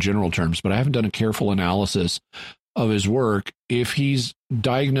with it in general terms, but I haven't done a careful analysis of his work. If he's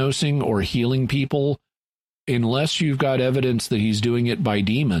diagnosing or healing people, unless you've got evidence that he's doing it by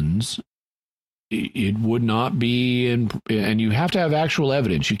demons, it would not be and you have to have actual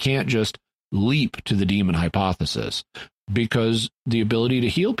evidence. You can't just leap to the demon hypothesis, because the ability to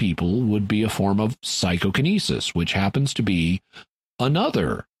heal people would be a form of psychokinesis, which happens to be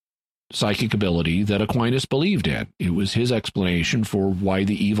another psychic ability that Aquinas believed in. It was his explanation for why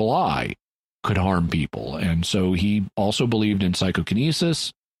the evil eye could harm people. And so he also believed in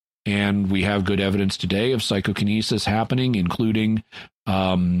psychokinesis, and we have good evidence today of psychokinesis happening, including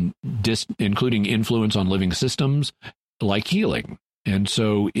influence on living systems like healing. And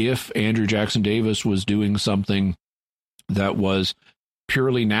so if Andrew Jackson Davis was doing something that was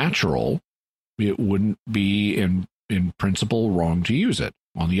purely natural, it wouldn't be in principle wrong to use it.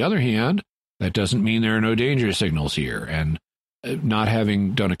 On the other hand, that doesn't mean there are no danger signals here. And not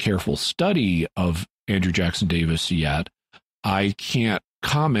having done a careful study of Andrew Jackson Davis yet, I can't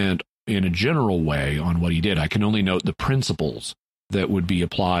comment in a general way on what he did. I can only note the principles that would be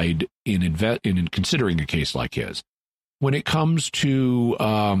applied in considering a case like his. When it comes to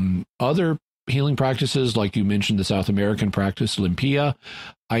other healing practices, like you mentioned, the South American practice, Limpia,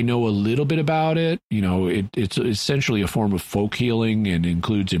 I know a little bit about it. You know, it's essentially a form of folk healing and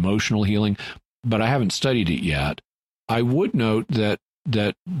includes emotional healing, but I haven't studied it yet. I would note that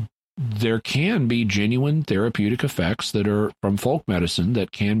there can be genuine therapeutic effects that are from folk medicine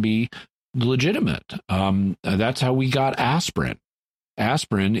that can be legitimate. That's how we got aspirin.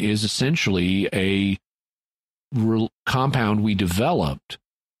 Aspirin is essentially a compound we developed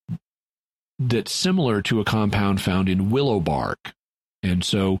that's similar to a compound found in willow bark. And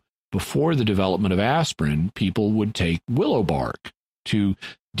so before the development of aspirin, people would take willow bark to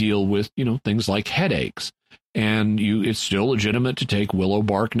deal with, things like headaches. And it's still legitimate to take willow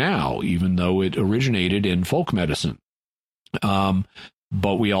bark now, even though it originated in folk medicine.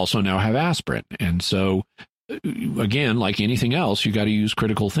 But we also now have aspirin. And so, again, like anything else, you got to use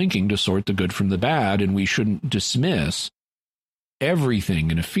critical thinking to sort the good from the bad. And we shouldn't dismiss everything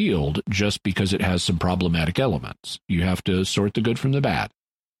in a field just because it has some problematic elements. You have to sort the good from the bad.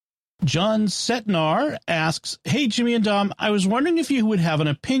 John Setnar asks, "Hey, Jimmy and Dom, I was wondering if you would have an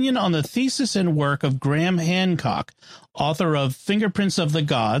opinion on the thesis and work of Graham Hancock, author of Fingerprints of the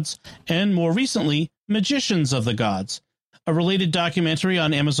Gods, and more recently, Magicians of the Gods. A related documentary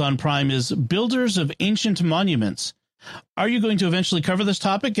on Amazon Prime is Builders of Ancient Monuments. Are you going to eventually cover this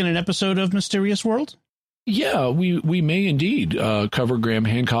topic in an episode of Mysterious World?" Yeah, we may indeed cover Graham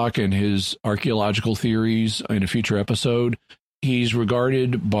Hancock and his archaeological theories in a future episode. He's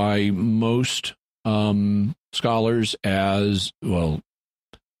regarded by most scholars as, well,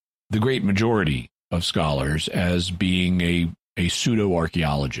 the great majority of scholars as being a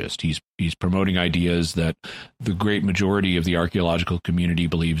pseudo-archaeologist. He's promoting ideas that the great majority of the archaeological community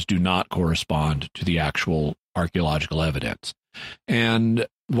believes do not correspond to the actual archaeological evidence. And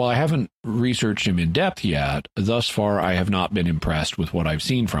while I haven't researched him in depth yet, thus far I have not been impressed with what I've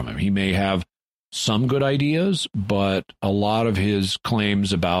seen from him. He may have some good ideas, but a lot of his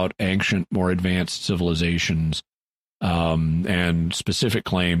claims about ancient, more advanced civilizations and specific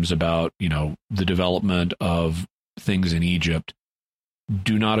claims about, the development of things in Egypt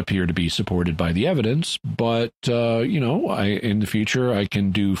do not appear to be supported by the evidence. But, in the future, I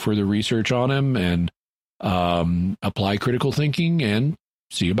can do further research on him and apply critical thinking and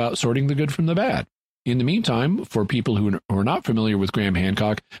see about sorting the good from the bad. In the meantime, for people who are not familiar with Graham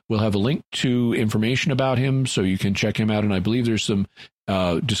Hancock, we'll have a link to information about him so you can check him out. And I believe there's some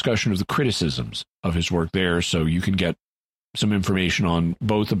discussion of the criticisms of his work there, so you can get some information on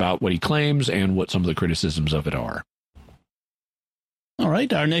both about what he claims and what some of the criticisms of it are. All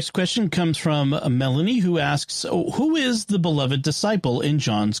right. Our next question comes from Melanie, who asks, who is the beloved disciple in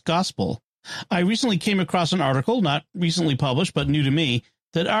John's gospel? I recently came across an article, not recently published, but new to me,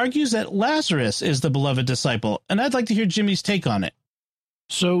 that argues that Lazarus is the beloved disciple, and I'd like to hear Jimmy's take on it.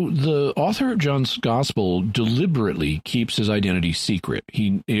 So the author of John's gospel deliberately keeps his identity secret.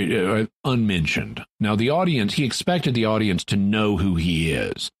 He unmentioned. Now, the audience, he expected the audience to know who he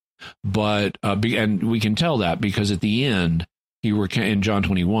is, but and we can tell that because at the end, in John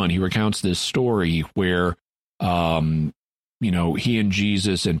 21, he recounts this story where, he and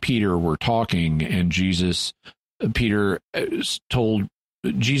Jesus and Peter were talking, and Jesus told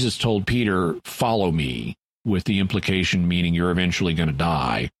Peter, follow me, with the implication meaning you're eventually going to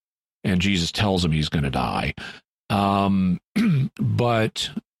die. And Jesus tells him he's going to die. But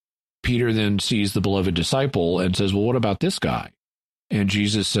Peter then sees the beloved disciple and says, well, what about this guy? And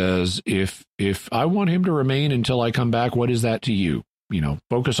Jesus says, if I want him to remain until I come back, what is that to you?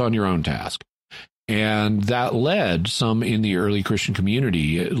 Focus on your own task. And that led some in the early Christian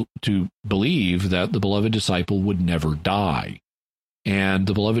community to believe that the beloved disciple would never die. And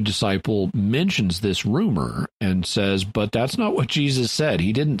the beloved disciple mentions this rumor and says, but that's not what Jesus said.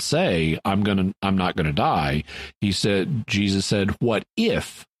 He didn't say, I'm not going to die. Jesus said, what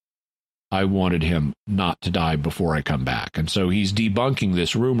if I wanted him not to die before I come back? And so he's debunking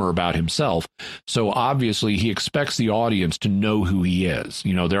this rumor about himself. So obviously he expects the audience to know who he is.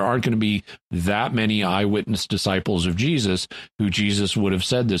 There aren't going to be that many eyewitness disciples of Jesus who Jesus would have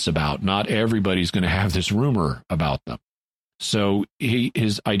said this about. Not everybody's going to have this rumor about them. So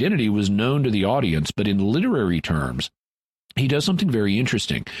his identity was known to the audience, but in literary terms, he does something very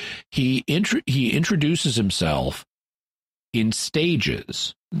interesting. He introduces himself in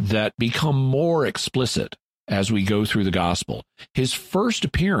stages that become more explicit as we go through the gospel. His first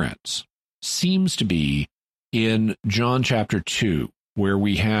appearance seems to be in John chapter 2, where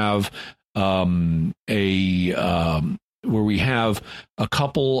we have a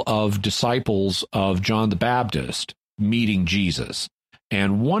couple of disciples of John the Baptist meeting Jesus.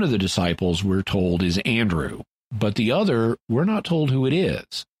 And one of the disciples, we're told, is Andrew, but the other, we're not told who it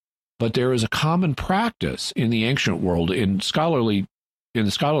is. But there is a common practice in the ancient world, in the scholarly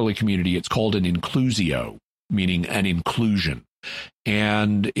community, it's called an inclusio, meaning an inclusion.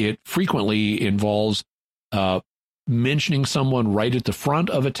 And it frequently involves mentioning someone right at the front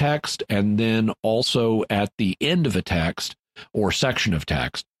of a text and then also at the end of a text or section of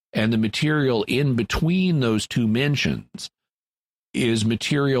text. And the material in between those two mentions is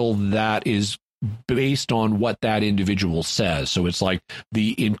material that is based on what that individual says. So it's like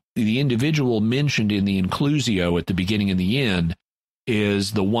the individual mentioned in the inclusio at the beginning and the end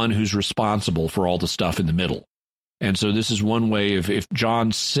is the one who's responsible for all the stuff in the middle. And so this is one way if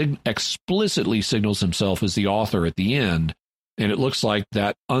John explicitly signals himself as the author at the end, and it looks like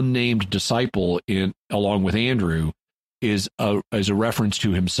that unnamed disciple along with Andrew is a reference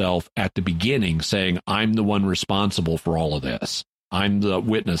to himself at the beginning, saying, I'm the one responsible for all of this. I'm the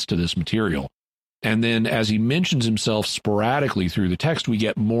witness to this material. And then as he mentions himself sporadically through the text, we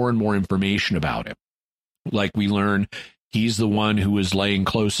get more and more information about him. Like we learn he's the one who was laying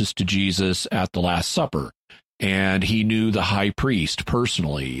closest to Jesus at the Last Supper, and he knew the high priest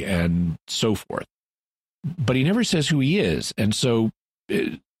personally and so forth. But he never says who he is. And so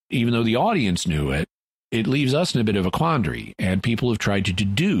even though the audience knew it, it leaves us in a bit of a quandary, and people have tried to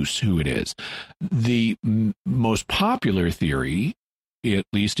deduce who it is. The most popular theory, at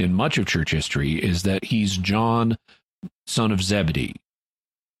least in much of church history, is that he's John, son of Zebedee.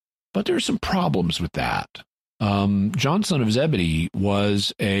 But there are some problems with that. John, son of Zebedee,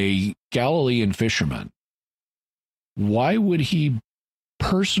 was a Galilean fisherman. Why would he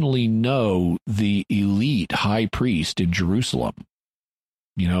personally know the elite high priest in Jerusalem?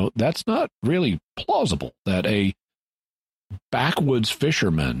 That's not really plausible that a backwoods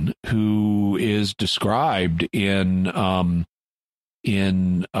fisherman who is described in the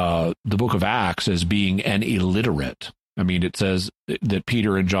book of Acts as being an illiterate. I mean, it says that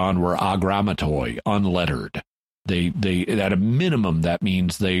Peter and John were agrammatoi, unlettered. They at a minimum, that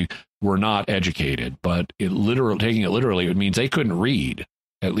means they were not educated, but taking it literally, it means they couldn't read,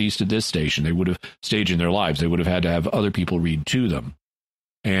 at least at this stage in their lives. They would have had to have other people read to them,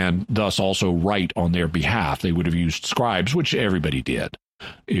 and thus also write on their behalf. They would have used scribes, which everybody did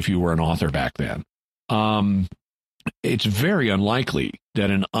if you were an author back then. it's very unlikely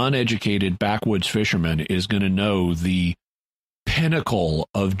that an uneducated backwoods fisherman is going to know the pinnacle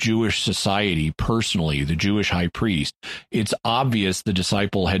of Jewish society personally, the Jewish high priest. It's obvious the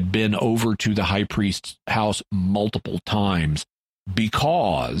disciple had been over to the high priest's house multiple times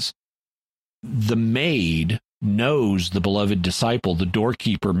because the maid knows the beloved disciple. The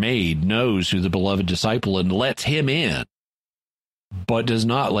doorkeeper maid knows who the beloved disciple and lets him in, but does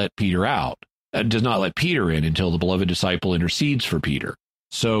not let Peter out. Does not let Peter in until the beloved disciple intercedes for Peter.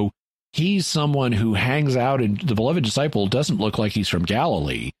 So he's someone who hangs out, and the beloved disciple doesn't look like he's from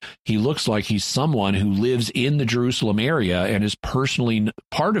Galilee. He looks like he's someone who lives in the Jerusalem area and is personally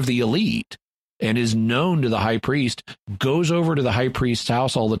part of the elite and is known to the high priest, goes over to the high priest's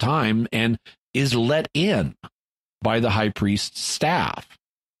house all the time, and is let in by the high priest's staff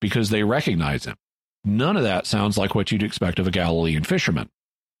because they recognize him. None of that sounds like what you'd expect of a Galilean fisherman.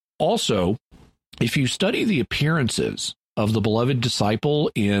 Also, if you study the appearances of the beloved disciple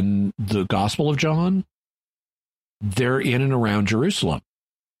in the Gospel of John, they're in and around Jerusalem.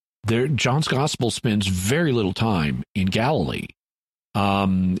 John's Gospel spends very little time in Galilee.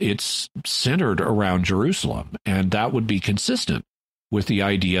 It's centered around Jerusalem, and that would be consistent with the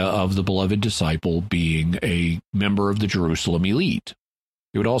idea of the beloved disciple being a member of the Jerusalem elite.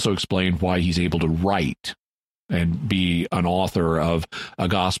 It would also explain why he's able to write and be an author of a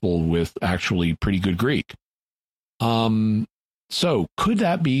gospel with actually pretty good Greek. So could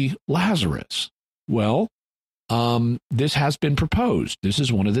that be Lazarus? Well, this has been proposed. This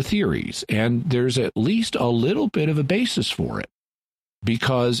is one of the theories, and there's at least a little bit of a basis for it,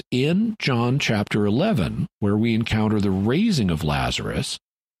 because in John chapter 11, where we encounter the raising of Lazarus,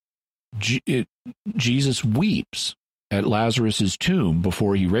 Jesus weeps at Lazarus's tomb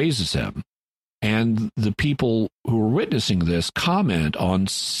before he raises him. And the people who are witnessing this comment on,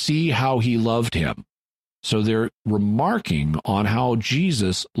 see how he loved him. So they're remarking on how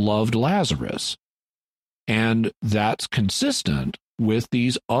Jesus loved Lazarus. And that's consistent with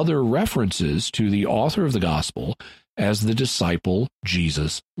these other references to the author of the gospel as the disciple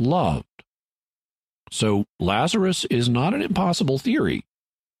Jesus loved. So Lazarus is not an impossible theory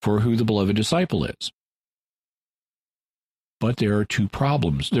for who the beloved disciple is. But there are two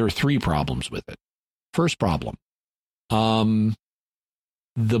problems. There are three problems with it. First problem, the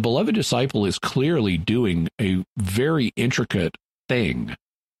beloved disciple is clearly doing a very intricate thing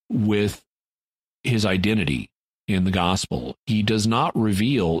with his identity in the gospel. He does not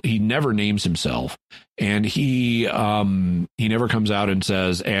reveal, he never names himself, and he never comes out and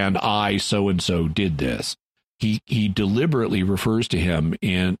says, and I so-and-so did this. He deliberately refers to him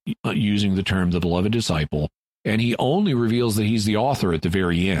in using the term the beloved disciple, and he only reveals that he's the author at the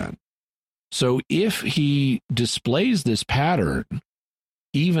very end. So if he displays this pattern,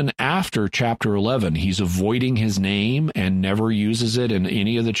 even after chapter 11, he's avoiding his name and never uses it in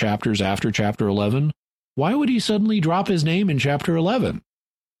any of the chapters after chapter 11, why would he suddenly drop his name in chapter 11?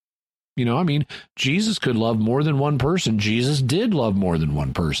 You know, I mean, Jesus could love more than one person. Jesus did love more than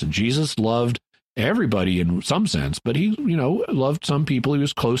one person. Jesus loved everybody in some sense, but he, loved some people. He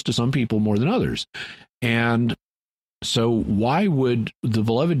was close to some people more than others. And so why would the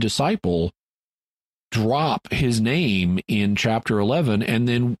beloved disciple drop his name in chapter 11 and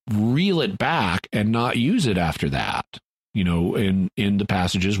then reel it back and not use it after that, in the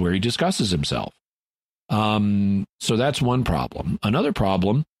passages where he discusses himself? So that's one problem. Another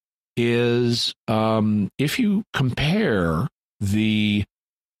problem is if you compare the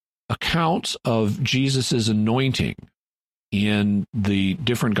accounts of Jesus's anointing in the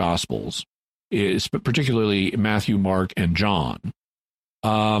different Gospels, particularly Matthew, Mark, and John,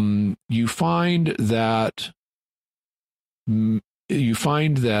 you find that the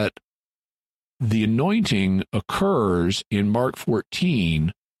anointing occurs in Mark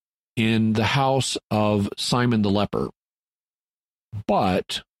 14 in the house of Simon the leper,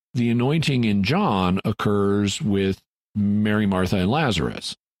 but the anointing in John occurs with Mary, Martha, and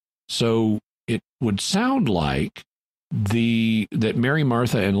Lazarus. So it would sound like that Mary,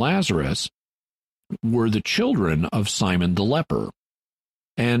 Martha, and Lazarus were the children of Simon the leper.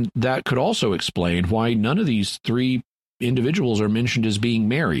 And that could also explain why none of these three individuals are mentioned as being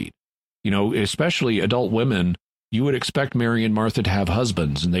married. Especially adult women, you would expect Mary and Martha to have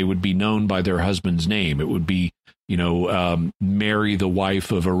husbands, and they would be known by their husband's name. It would be, Mary, the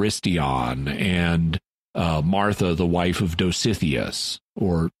wife of Aristion, and Martha, the wife of Dositheus,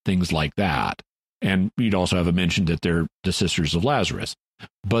 or things like that. And you'd also have a mention that they're the sisters of Lazarus,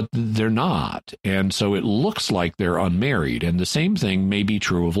 but they're not. And so it looks like they're unmarried. And the same thing may be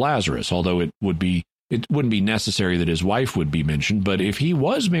true of Lazarus, although it wouldn't be necessary that his wife would be mentioned. But if he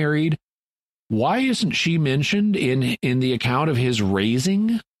was married, why isn't she mentioned in the account of his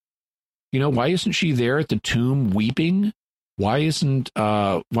raising? Why isn't she there at the tomb weeping? Why isn't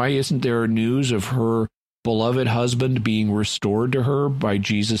there news of her beloved husband being restored to her by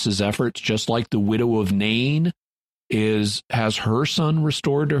Jesus's efforts, just like the widow of Nain has her son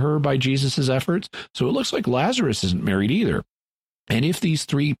restored to her by Jesus's efforts? So it looks like Lazarus isn't married either. And if these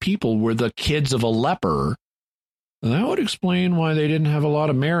three people were the kids of a leper, that would explain why they didn't have a lot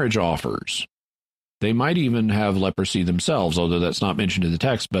of marriage offers. They might even have leprosy themselves, although that's not mentioned in the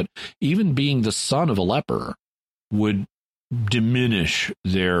text. But even being the son of a leper would diminish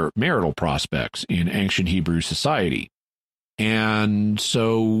their marital prospects in ancient Hebrew society. And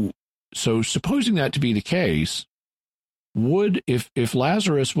so supposing that to be the case, if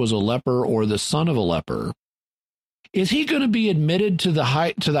Lazarus was a leper or the son of a leper, is he going to be admitted to the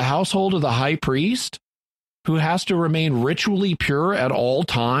household of the high priest, who has to remain ritually pure at all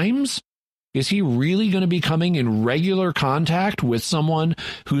times? Is he really going to be coming in regular contact with someone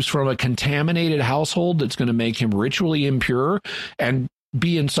who's from a contaminated household that's going to make him ritually impure and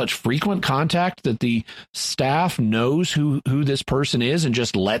be in such frequent contact that the staff knows who this person is and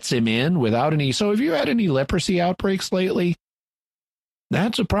just lets him in without any? So have you had any leprosy outbreaks lately?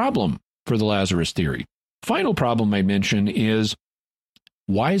 That's a problem for the Lazarus theory. Final problem I mention is,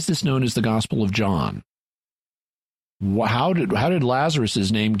 why is this known as the Gospel of John? How did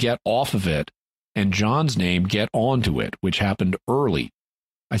Lazarus's name get off of it and John's name get onto it, which happened early?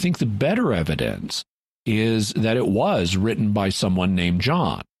 I think the better evidence is that it was written by someone named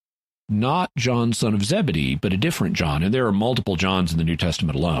John, not John, son of Zebedee, but a different John. And there are multiple Johns in the New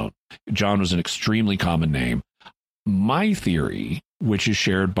Testament alone. John was an extremely common name. My theory, which is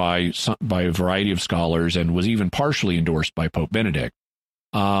shared by a variety of scholars and was even partially endorsed by Pope Benedict,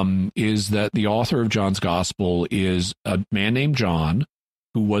 is that the author of John's Gospel is a man named John,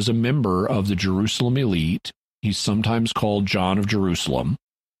 who was a member of the Jerusalem elite. He's sometimes called John of Jerusalem.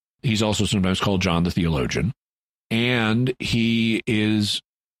 He's also sometimes called John the Theologian. And he is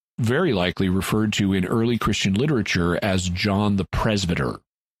very likely referred to in early Christian literature as John the Presbyter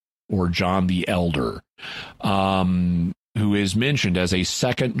or John the Elder, who is mentioned as a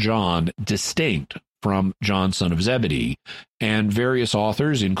second John distinct from John, son of Zebedee. And various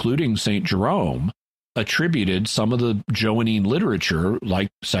authors, including St. Jerome, attributed some of the Johannine literature, like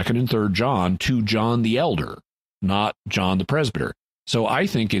 2nd and 3rd John, to John the Elder, not John the Presbyter. So I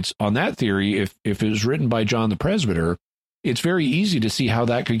think it's on that theory, if it was written by John the Presbyter, it's very easy to see how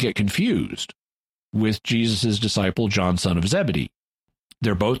that could get confused with Jesus' disciple, John, son of Zebedee.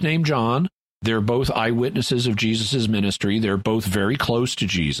 They're both named John. They're both eyewitnesses of Jesus' ministry. They're both very close to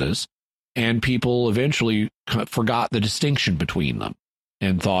Jesus. And people eventually forgot the distinction between them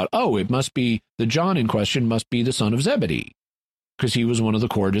and thought, oh, it must be the John in question must be the son of Zebedee, because he was one of the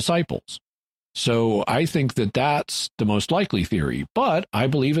core disciples. So I think that that's the most likely theory. But I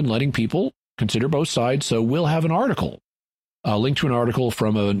believe in letting people consider both sides. So we'll have an article, a link to an article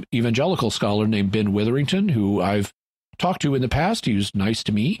from an evangelical scholar named Ben Witherington, who I've talked to in the past. He was nice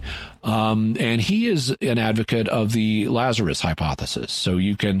to me. And he is an advocate of the Lazarus hypothesis. So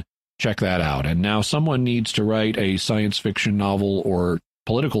you can check that out. And now someone needs to write a science fiction novel or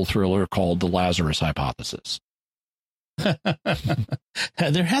political thriller called The Lazarus Hypothesis.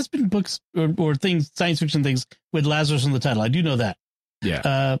 There has been books or things, science fiction things with Lazarus in the title. I do know that.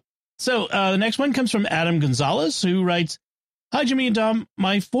 Yeah. So the next one comes from Adam Gonzalez, who writes, "Hi, Jimmy and Dom.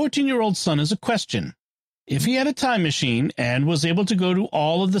 My 14-year-old son has a question. If he had a time machine and was able to go to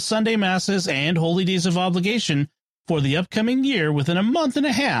all of the Sunday masses and holy days of obligation for the upcoming year within a month and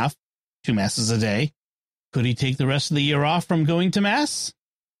a half, 2 masses a day, could he take the rest of the year off from going to mass?"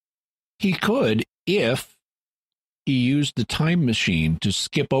 He could, if he used the time machine to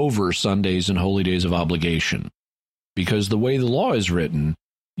skip over Sundays and holy days of obligation. Because the way the law is written,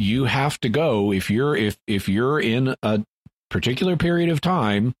 you have to go if you're in a particular period of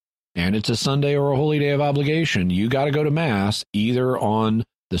time and it's a Sunday or a holy day of obligation, you got to go to mass either on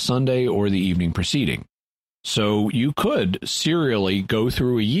the Sunday or the evening preceding. So you could serially go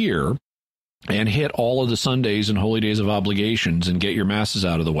through a year and hit all of the Sundays and holy days of obligations and get your masses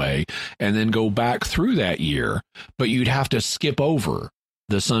out of the way, and then go back through that year. But you'd have to skip over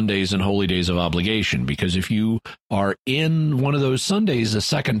the Sundays and holy days of obligation, because if you are in one of those Sundays a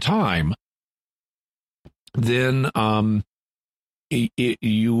second time, then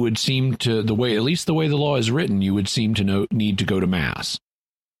you would seem to, at least the way the law is written, you would seem to need to go to mass.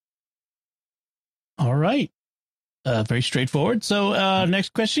 All right. Very straightforward. So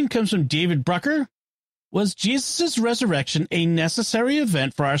next question comes from David Brucker. Was Jesus' resurrection a necessary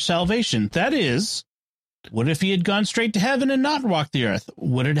event for our salvation? That is, what if he had gone straight to heaven and not walked the earth?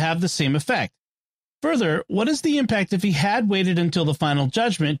 Would it have the same effect? Further, what is the impact if he had waited until the final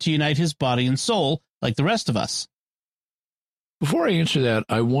judgment to unite his body and soul like the rest of us? Before I answer that,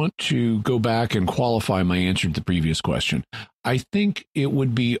 I want to go back and qualify my answer to the previous question. I think it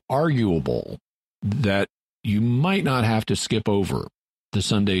would be arguable that you might not have to skip over the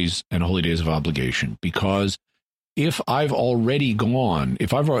Sundays and holy days of obligation, because if I've already gone,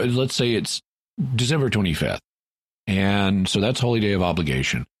 let's say it's December 25th, and so that's holy day of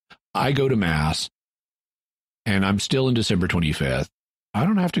obligation, I go to Mass, and I'm still in December 25th, I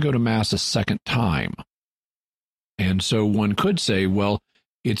don't have to go to Mass a second time. And so one could say, well,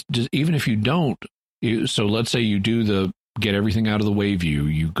 it's just, even if you don't, so let's say you do get everything out of the way view,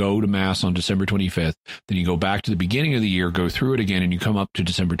 you go to Mass on December 25th, then you go back to the beginning of the year, go through it again, and you come up to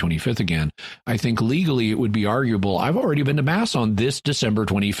December 25th again. I think legally it would be arguable, I've already been to Mass on this December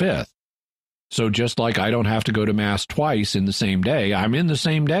 25th. So just like I don't have to go to Mass twice in the same day, I'm in the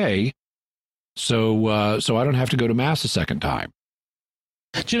same day, so I don't have to go to Mass a second time.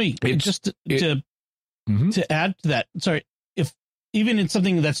 Jimmy, to add to that, sorry, if even in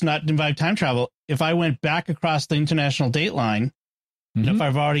something that's not involved time travel, if I went back across the international date line, if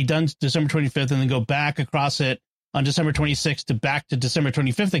I've already done December 25th and then go back across it on December 26th to back to December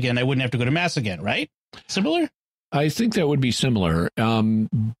 25th again, I wouldn't have to go to Mass again, right? Similar? I think that would be similar,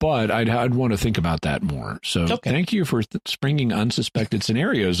 but I'd want to think about that more. So Thank you for springing unsuspected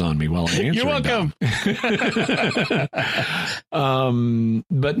scenarios on me while I'm answering. You're welcome.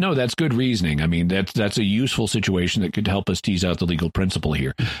 But no, that's good reasoning. I mean, that's a useful situation that could help us tease out the legal principle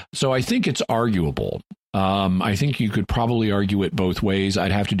here. So I think it's arguable. I think you could probably argue it both ways.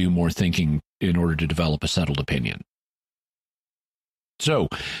 I'd have to do more thinking in order to develop a settled opinion. So,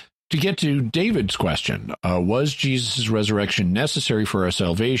 to get to David's question, was Jesus' resurrection necessary for our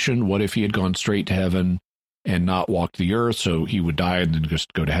salvation? What if he had gone straight to heaven and not walked the earth, so he would die and then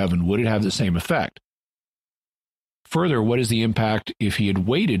just go to heaven? Would it have the same effect? Further, what is the impact if he had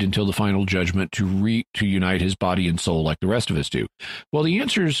waited until the final judgment to unite his body and soul like the rest of us do? Well, the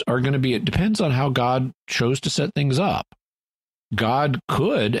answers are going to be, it depends on how God chose to set things up. God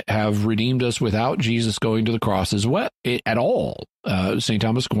could have redeemed us without Jesus going to the cross at all. St.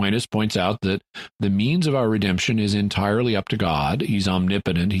 Thomas Aquinas points out that the means of our redemption is entirely up to God. He's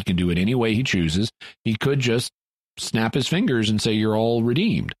omnipotent. He can do it any way he chooses. He could just snap his fingers and say, you're all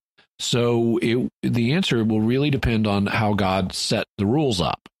redeemed. So the answer will really depend on how God set the rules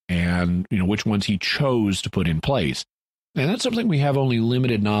up and which ones he chose to put in place. And that's something we have only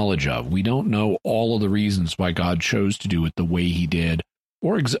limited knowledge of. We don't know all of the reasons why God chose to do it the way he did,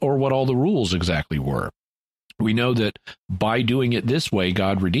 or what all the rules exactly were. We know that by doing it this way,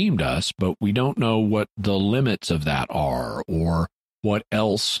 God redeemed us, but we don't know what the limits of that are, or what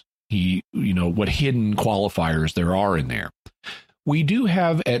else what hidden qualifiers there are in there. We do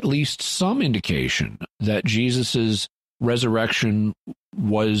have at least some indication that Jesus's resurrection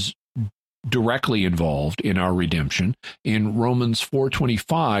was directly involved in our redemption. In Romans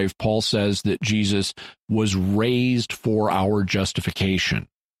 4:25, Paul says that Jesus was raised for our justification.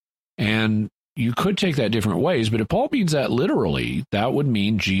 And you could take that different ways, but if Paul means that literally, that would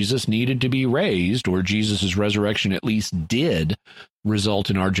mean Jesus needed to be raised, or Jesus's resurrection at least did result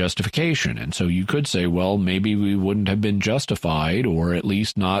in our justification. And so you could say, well, maybe we wouldn't have been justified, or at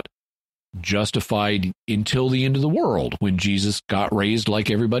least not justified until the end of the world when Jesus got raised like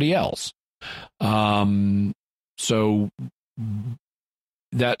everybody else. So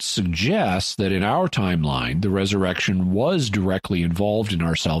that suggests that in our timeline, the resurrection was directly involved in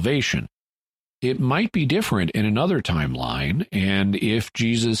our salvation. It might be different in another timeline, and if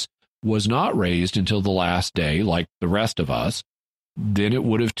Jesus was not raised until the last day, like the rest of us, then it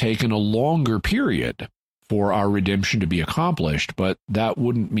would have taken a longer period for our redemption to be accomplished, but that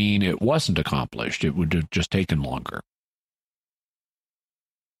wouldn't mean it wasn't accomplished. It would have just taken longer.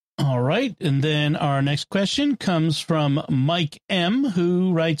 All right, and then our next question comes from Mike M.,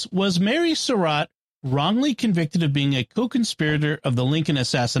 who writes, was Mary Surratt wrongly convicted of being a co-conspirator of the Lincoln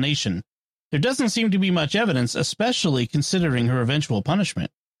assassination? There doesn't seem to be much evidence, especially considering her eventual punishment.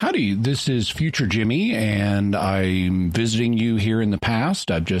 Howdy, this is Future Jimmy, and I'm visiting you here in the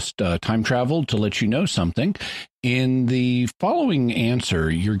past. I've just time traveled to let you know something. In the following answer,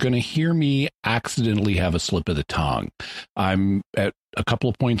 you're going to hear me accidentally have a slip of the tongue. I'm at a couple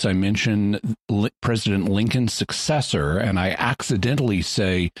of points I mention President Lincoln's successor, and I accidentally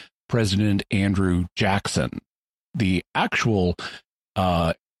say President Andrew Jackson. The actual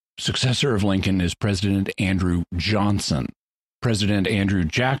successor of Lincoln is President Andrew Johnson. President Andrew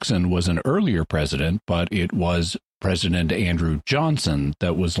Jackson was an earlier president, but it was President Andrew Johnson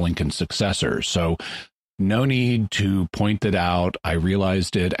that was Lincoln's successor. So no need to point that out. I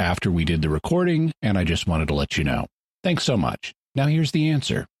realized it after we did the recording, and I just wanted to let you know. Thanks so much. Now here's the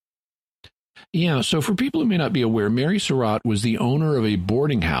answer. Yeah, so for people who may not be aware, Mary Surratt was the owner of a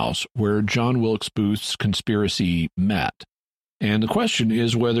boarding house where John Wilkes Booth's conspiracy met. And the question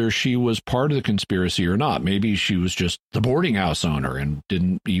is whether she was part of the conspiracy or not. Maybe she was just the boarding house owner and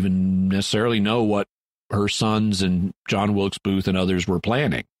didn't even necessarily know what her sons and John Wilkes Booth and others were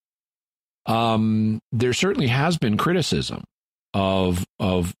planning. There certainly has been criticism of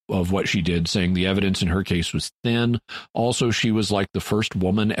what she did, saying the evidence in her case was thin. Also, she was like the first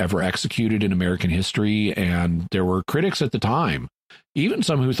woman ever executed in American history, and there were critics at the time, even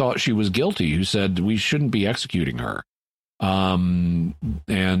some who thought she was guilty, who said we shouldn't be executing her. And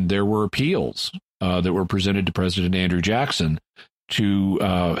there were appeals that were presented to President Andrew Jackson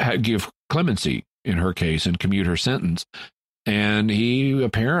to give clemency in her case and commute her sentence. And he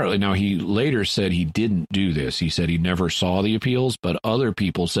apparently, now he later said he didn't do this. He said he never saw the appeals, but other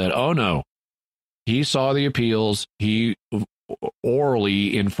people said, oh no, he saw the appeals. He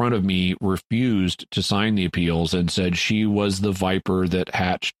orally in front of me refused to sign the appeals and said she was the viper that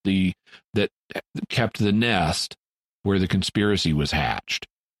kept the nest where the conspiracy was hatched.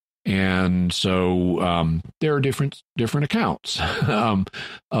 And so there are different accounts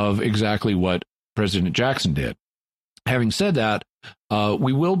of exactly what President Jackson did. Having said that,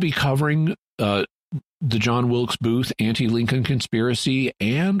 we will be covering the John Wilkes Booth anti-Lincoln conspiracy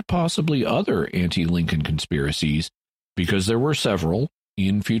and possibly other anti-Lincoln conspiracies, because there were several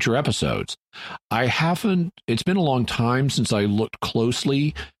in future episodes. It's been a long time since I looked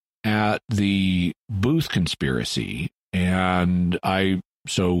closely at the Booth conspiracy, and I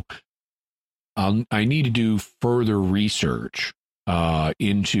need to do further research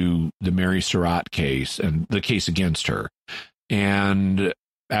into the Mary Surratt case and the case against her. And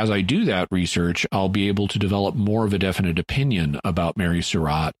as I do that research, I'll be able to develop more of a definite opinion about Mary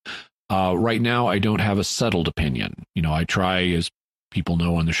Surratt. Right now, I don't have a settled opinion. I try, as people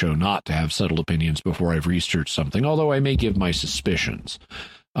know on the show, not to have settled opinions before I've researched something, although I may give my suspicions.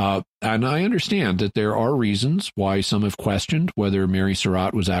 And I understand that there are reasons why some have questioned whether Mary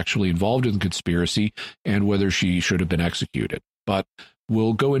Surratt was actually involved in the conspiracy and whether she should have been executed. But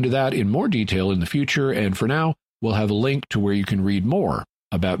we'll go into that in more detail in the future, and for now, we'll have a link to where you can read more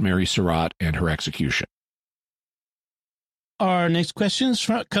about Mary Surratt and her execution. Our next question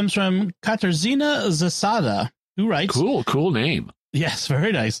comes from Katarzyna Zasada, who writes... Cool name. Yes,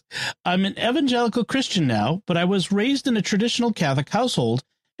 very nice. I'm an evangelical Christian now, but I was raised in a traditional Catholic household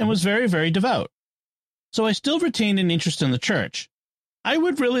and was very, very devout. So I still retain an interest in the church. I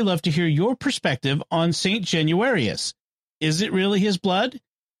would really love to hear your perspective on St. Januarius. Is it really his blood?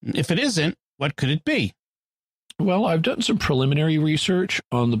 If it isn't, what could it be? Well, I've done some preliminary research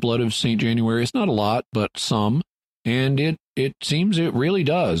on the blood of St. Januarius, not a lot, but some, and it seems it really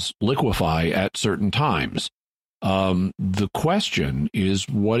does liquefy at certain times. The question is,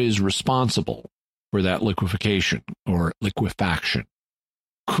 what is responsible for that liquefaction or liquefaction?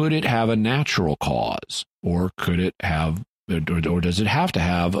 Could it have a natural cause, or could it have, or does it have to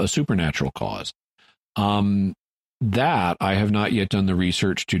have a supernatural cause? That I have not yet done the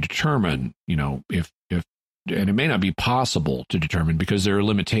research to determine, if, and it may not be possible to determine because there are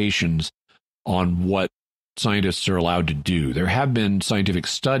limitations on what scientists are allowed to do. There have been scientific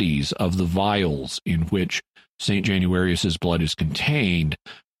studies of the vials in which St. Januarius's blood is contained,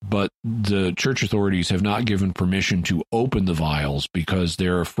 but the church authorities have not given permission to open the vials because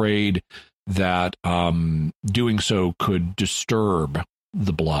they're afraid that doing so could disturb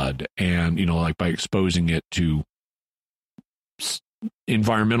the blood and, like by exposing it to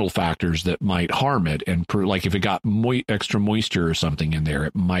environmental factors that might harm it. And like if it got extra moisture or something in there,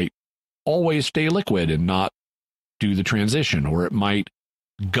 it might always stay liquid and not do the transition, or it might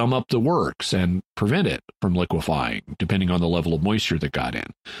gum up the works and prevent it from liquefying, depending on the level of moisture that got in.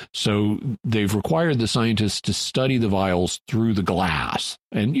 So they've required the scientists to study the vials through the glass,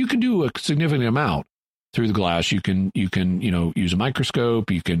 and you can do a significant amount through the glass. You can use a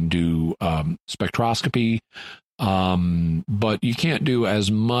microscope, you can do spectroscopy, but you can't do as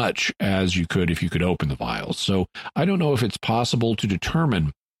much as you could if you could open the vials. So I don't know if it's possible to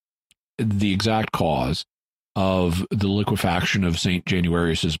determine the exact cause of the liquefaction of St.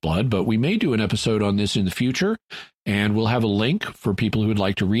 Januarius's blood, but we may do an episode on this in the future, and we'll have a link for people who would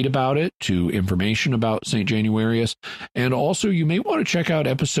like to read about it, to information about St. Januarius. And also, you may want to check out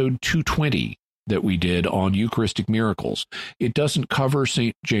episode 220 that we did on Eucharistic miracles. It doesn't cover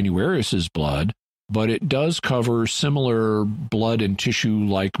St. Januarius's blood, but it does cover similar blood and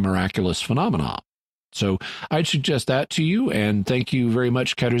tissue-like miraculous phenomena. So I'd suggest that to you, and thank you very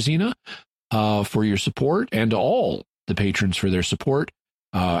much, Katarzyna. for your support, and to all the patrons for their support.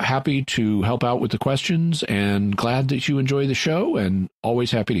 Happy to help out with the questions, and glad that you enjoy the show, and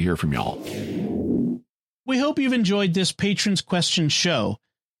always happy to hear from y'all. We hope you've enjoyed this Patrons Question show.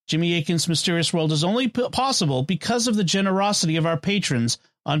 Jimmy Akin's Mysterious World is only possible because of the generosity of our patrons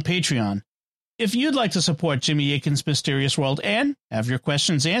on Patreon. If you'd like to support Jimmy Akin's Mysterious World and have your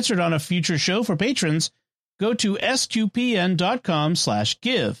questions answered on a future show for patrons, go to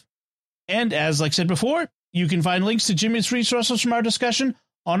sqpn.com/give. And as like said before, you can find links to Jimmy's resources from our discussion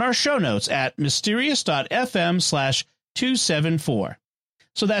on our show notes at mysterious.fm/274.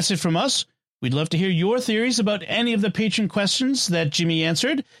 So that's it from us. We'd love to hear your theories about any of the patron questions that Jimmy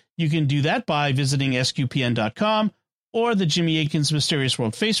answered. You can do that by visiting sqpn.com or the Jimmy Akin's Mysterious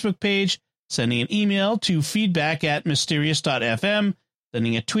World Facebook page, sending an email to feedback@mysterious.fm,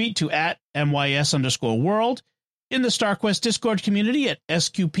 sending a tweet to @MYS_world, in the StarQuest Discord community at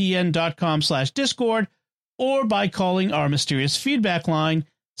sqpn.com/discord, or by calling our Mysterious Feedback line,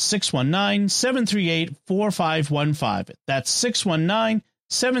 619-738-4515. That's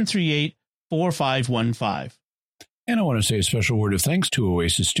 619-738-4515. And I want to say a special word of thanks to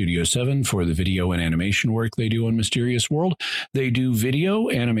Oasis Studio 7 for the video and animation work they do on Mysterious World. They do video,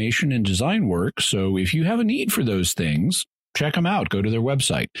 animation, and design work, so if you have a need for those things, check them out. Go to their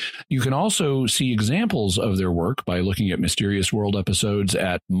website. You can also see examples of their work by looking at Mysterious World episodes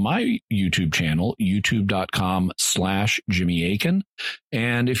at my YouTube channel, youtube.com/Jimmy Akin.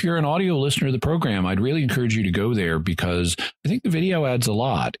 And if you're an audio listener of the program, I'd really encourage you to go there, because I think the video adds a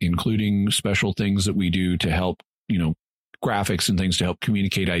lot, including special things that we do to help, graphics and things to help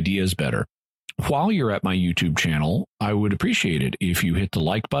communicate ideas better. While you're at my YouTube channel, I would appreciate it if you hit the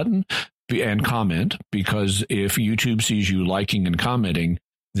like button and comment, because if YouTube sees you liking and commenting,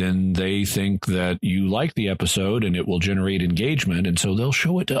 then they think that you like the episode and it will generate engagement. And so they'll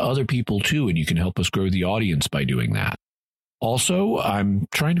show it to other people too, and you can help us grow the audience by doing that. Also, I'm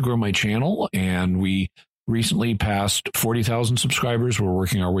trying to grow my channel, and we recently passed 40,000 subscribers. We're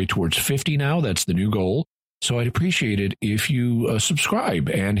working our way towards 50 now. That's the new goal. So I'd appreciate it if you subscribe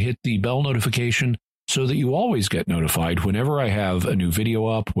and hit the bell notification so that you always get notified whenever I have a new video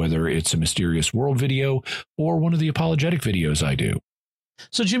up, whether it's a Mysterious World video or one of the apologetic videos I do.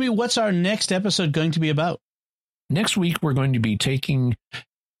 So, Jimmy, what's our next episode going to be about? Next week, we're going to be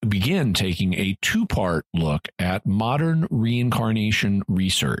begin taking a two-part look at modern reincarnation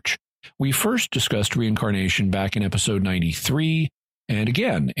research. We first discussed reincarnation back in episode 93 and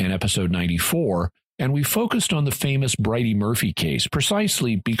again in episode 94. And we focused on the famous Bridey Murphy case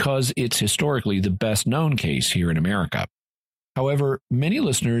precisely because it's historically the best known case here in America. However, many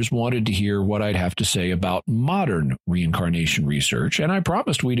listeners wanted to hear what I'd have to say about modern reincarnation research, and I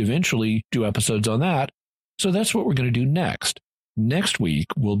promised we'd eventually do episodes on that. So that's what we're going to do next. Next week,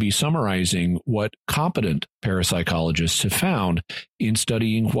 we'll be summarizing what competent parapsychologists have found in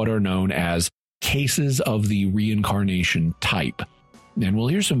studying what are known as cases of the reincarnation type. And we'll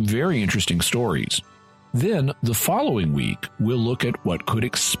hear some very interesting stories. Then, the following week, we'll look at what could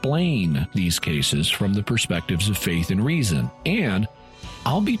explain these cases from the perspectives of faith and reason. And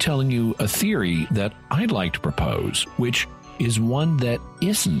I'll be telling you a theory that I'd like to propose, which is one that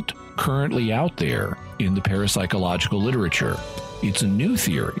isn't currently out there in the parapsychological literature. It's a new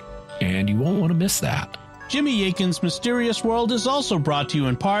theory, and you won't want to miss that. Jimmy Akin's Mysterious World is also brought to you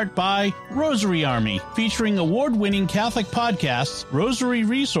in part by Rosary Army, featuring award-winning Catholic podcasts, rosary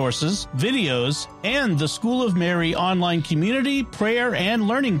resources, videos, and the School of Mary online community, prayer, and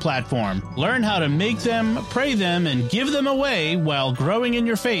learning platform. Learn how to make them, pray them, and give them away while growing in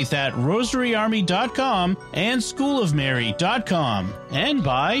your faith at rosaryarmy.com and schoolofmary.com. And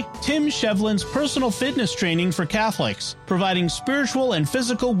by Tim Shevlin's personal fitness training for Catholics, providing spiritual and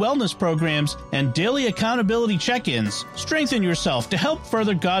physical wellness programs and daily accountability check-ins. Strengthen yourself to help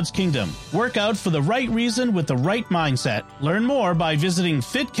further God's kingdom. Work out for the right reason with the right mindset. Learn more by visiting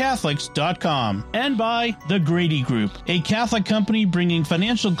fitcatholics.com. And by The Grady Group, a Catholic company bringing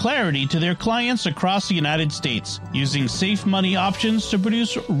financial clarity to their clients across the United States, using safe money options to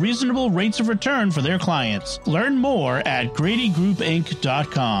produce reasonable rates of return for their clients. Learn more at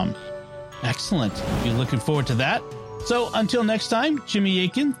gradygroupinc.com. Excellent. You're looking forward to that? So until next time, Jimmy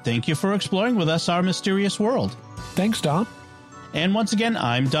Akin, thank you for exploring with us our mysterious world. Thanks, Dom. And once again,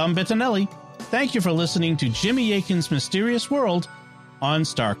 I'm Dom Bettinelli. Thank you for listening to Jimmy Akin's Mysterious World on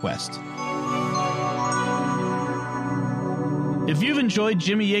StarQuest. If you've enjoyed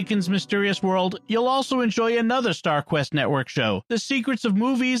Jimmy Akin's Mysterious World, you'll also enjoy another StarQuest Network show, The Secrets of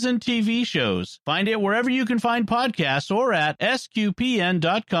Movies and TV Shows. Find it wherever you can find podcasts or at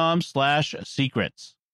sqpn.com/secrets.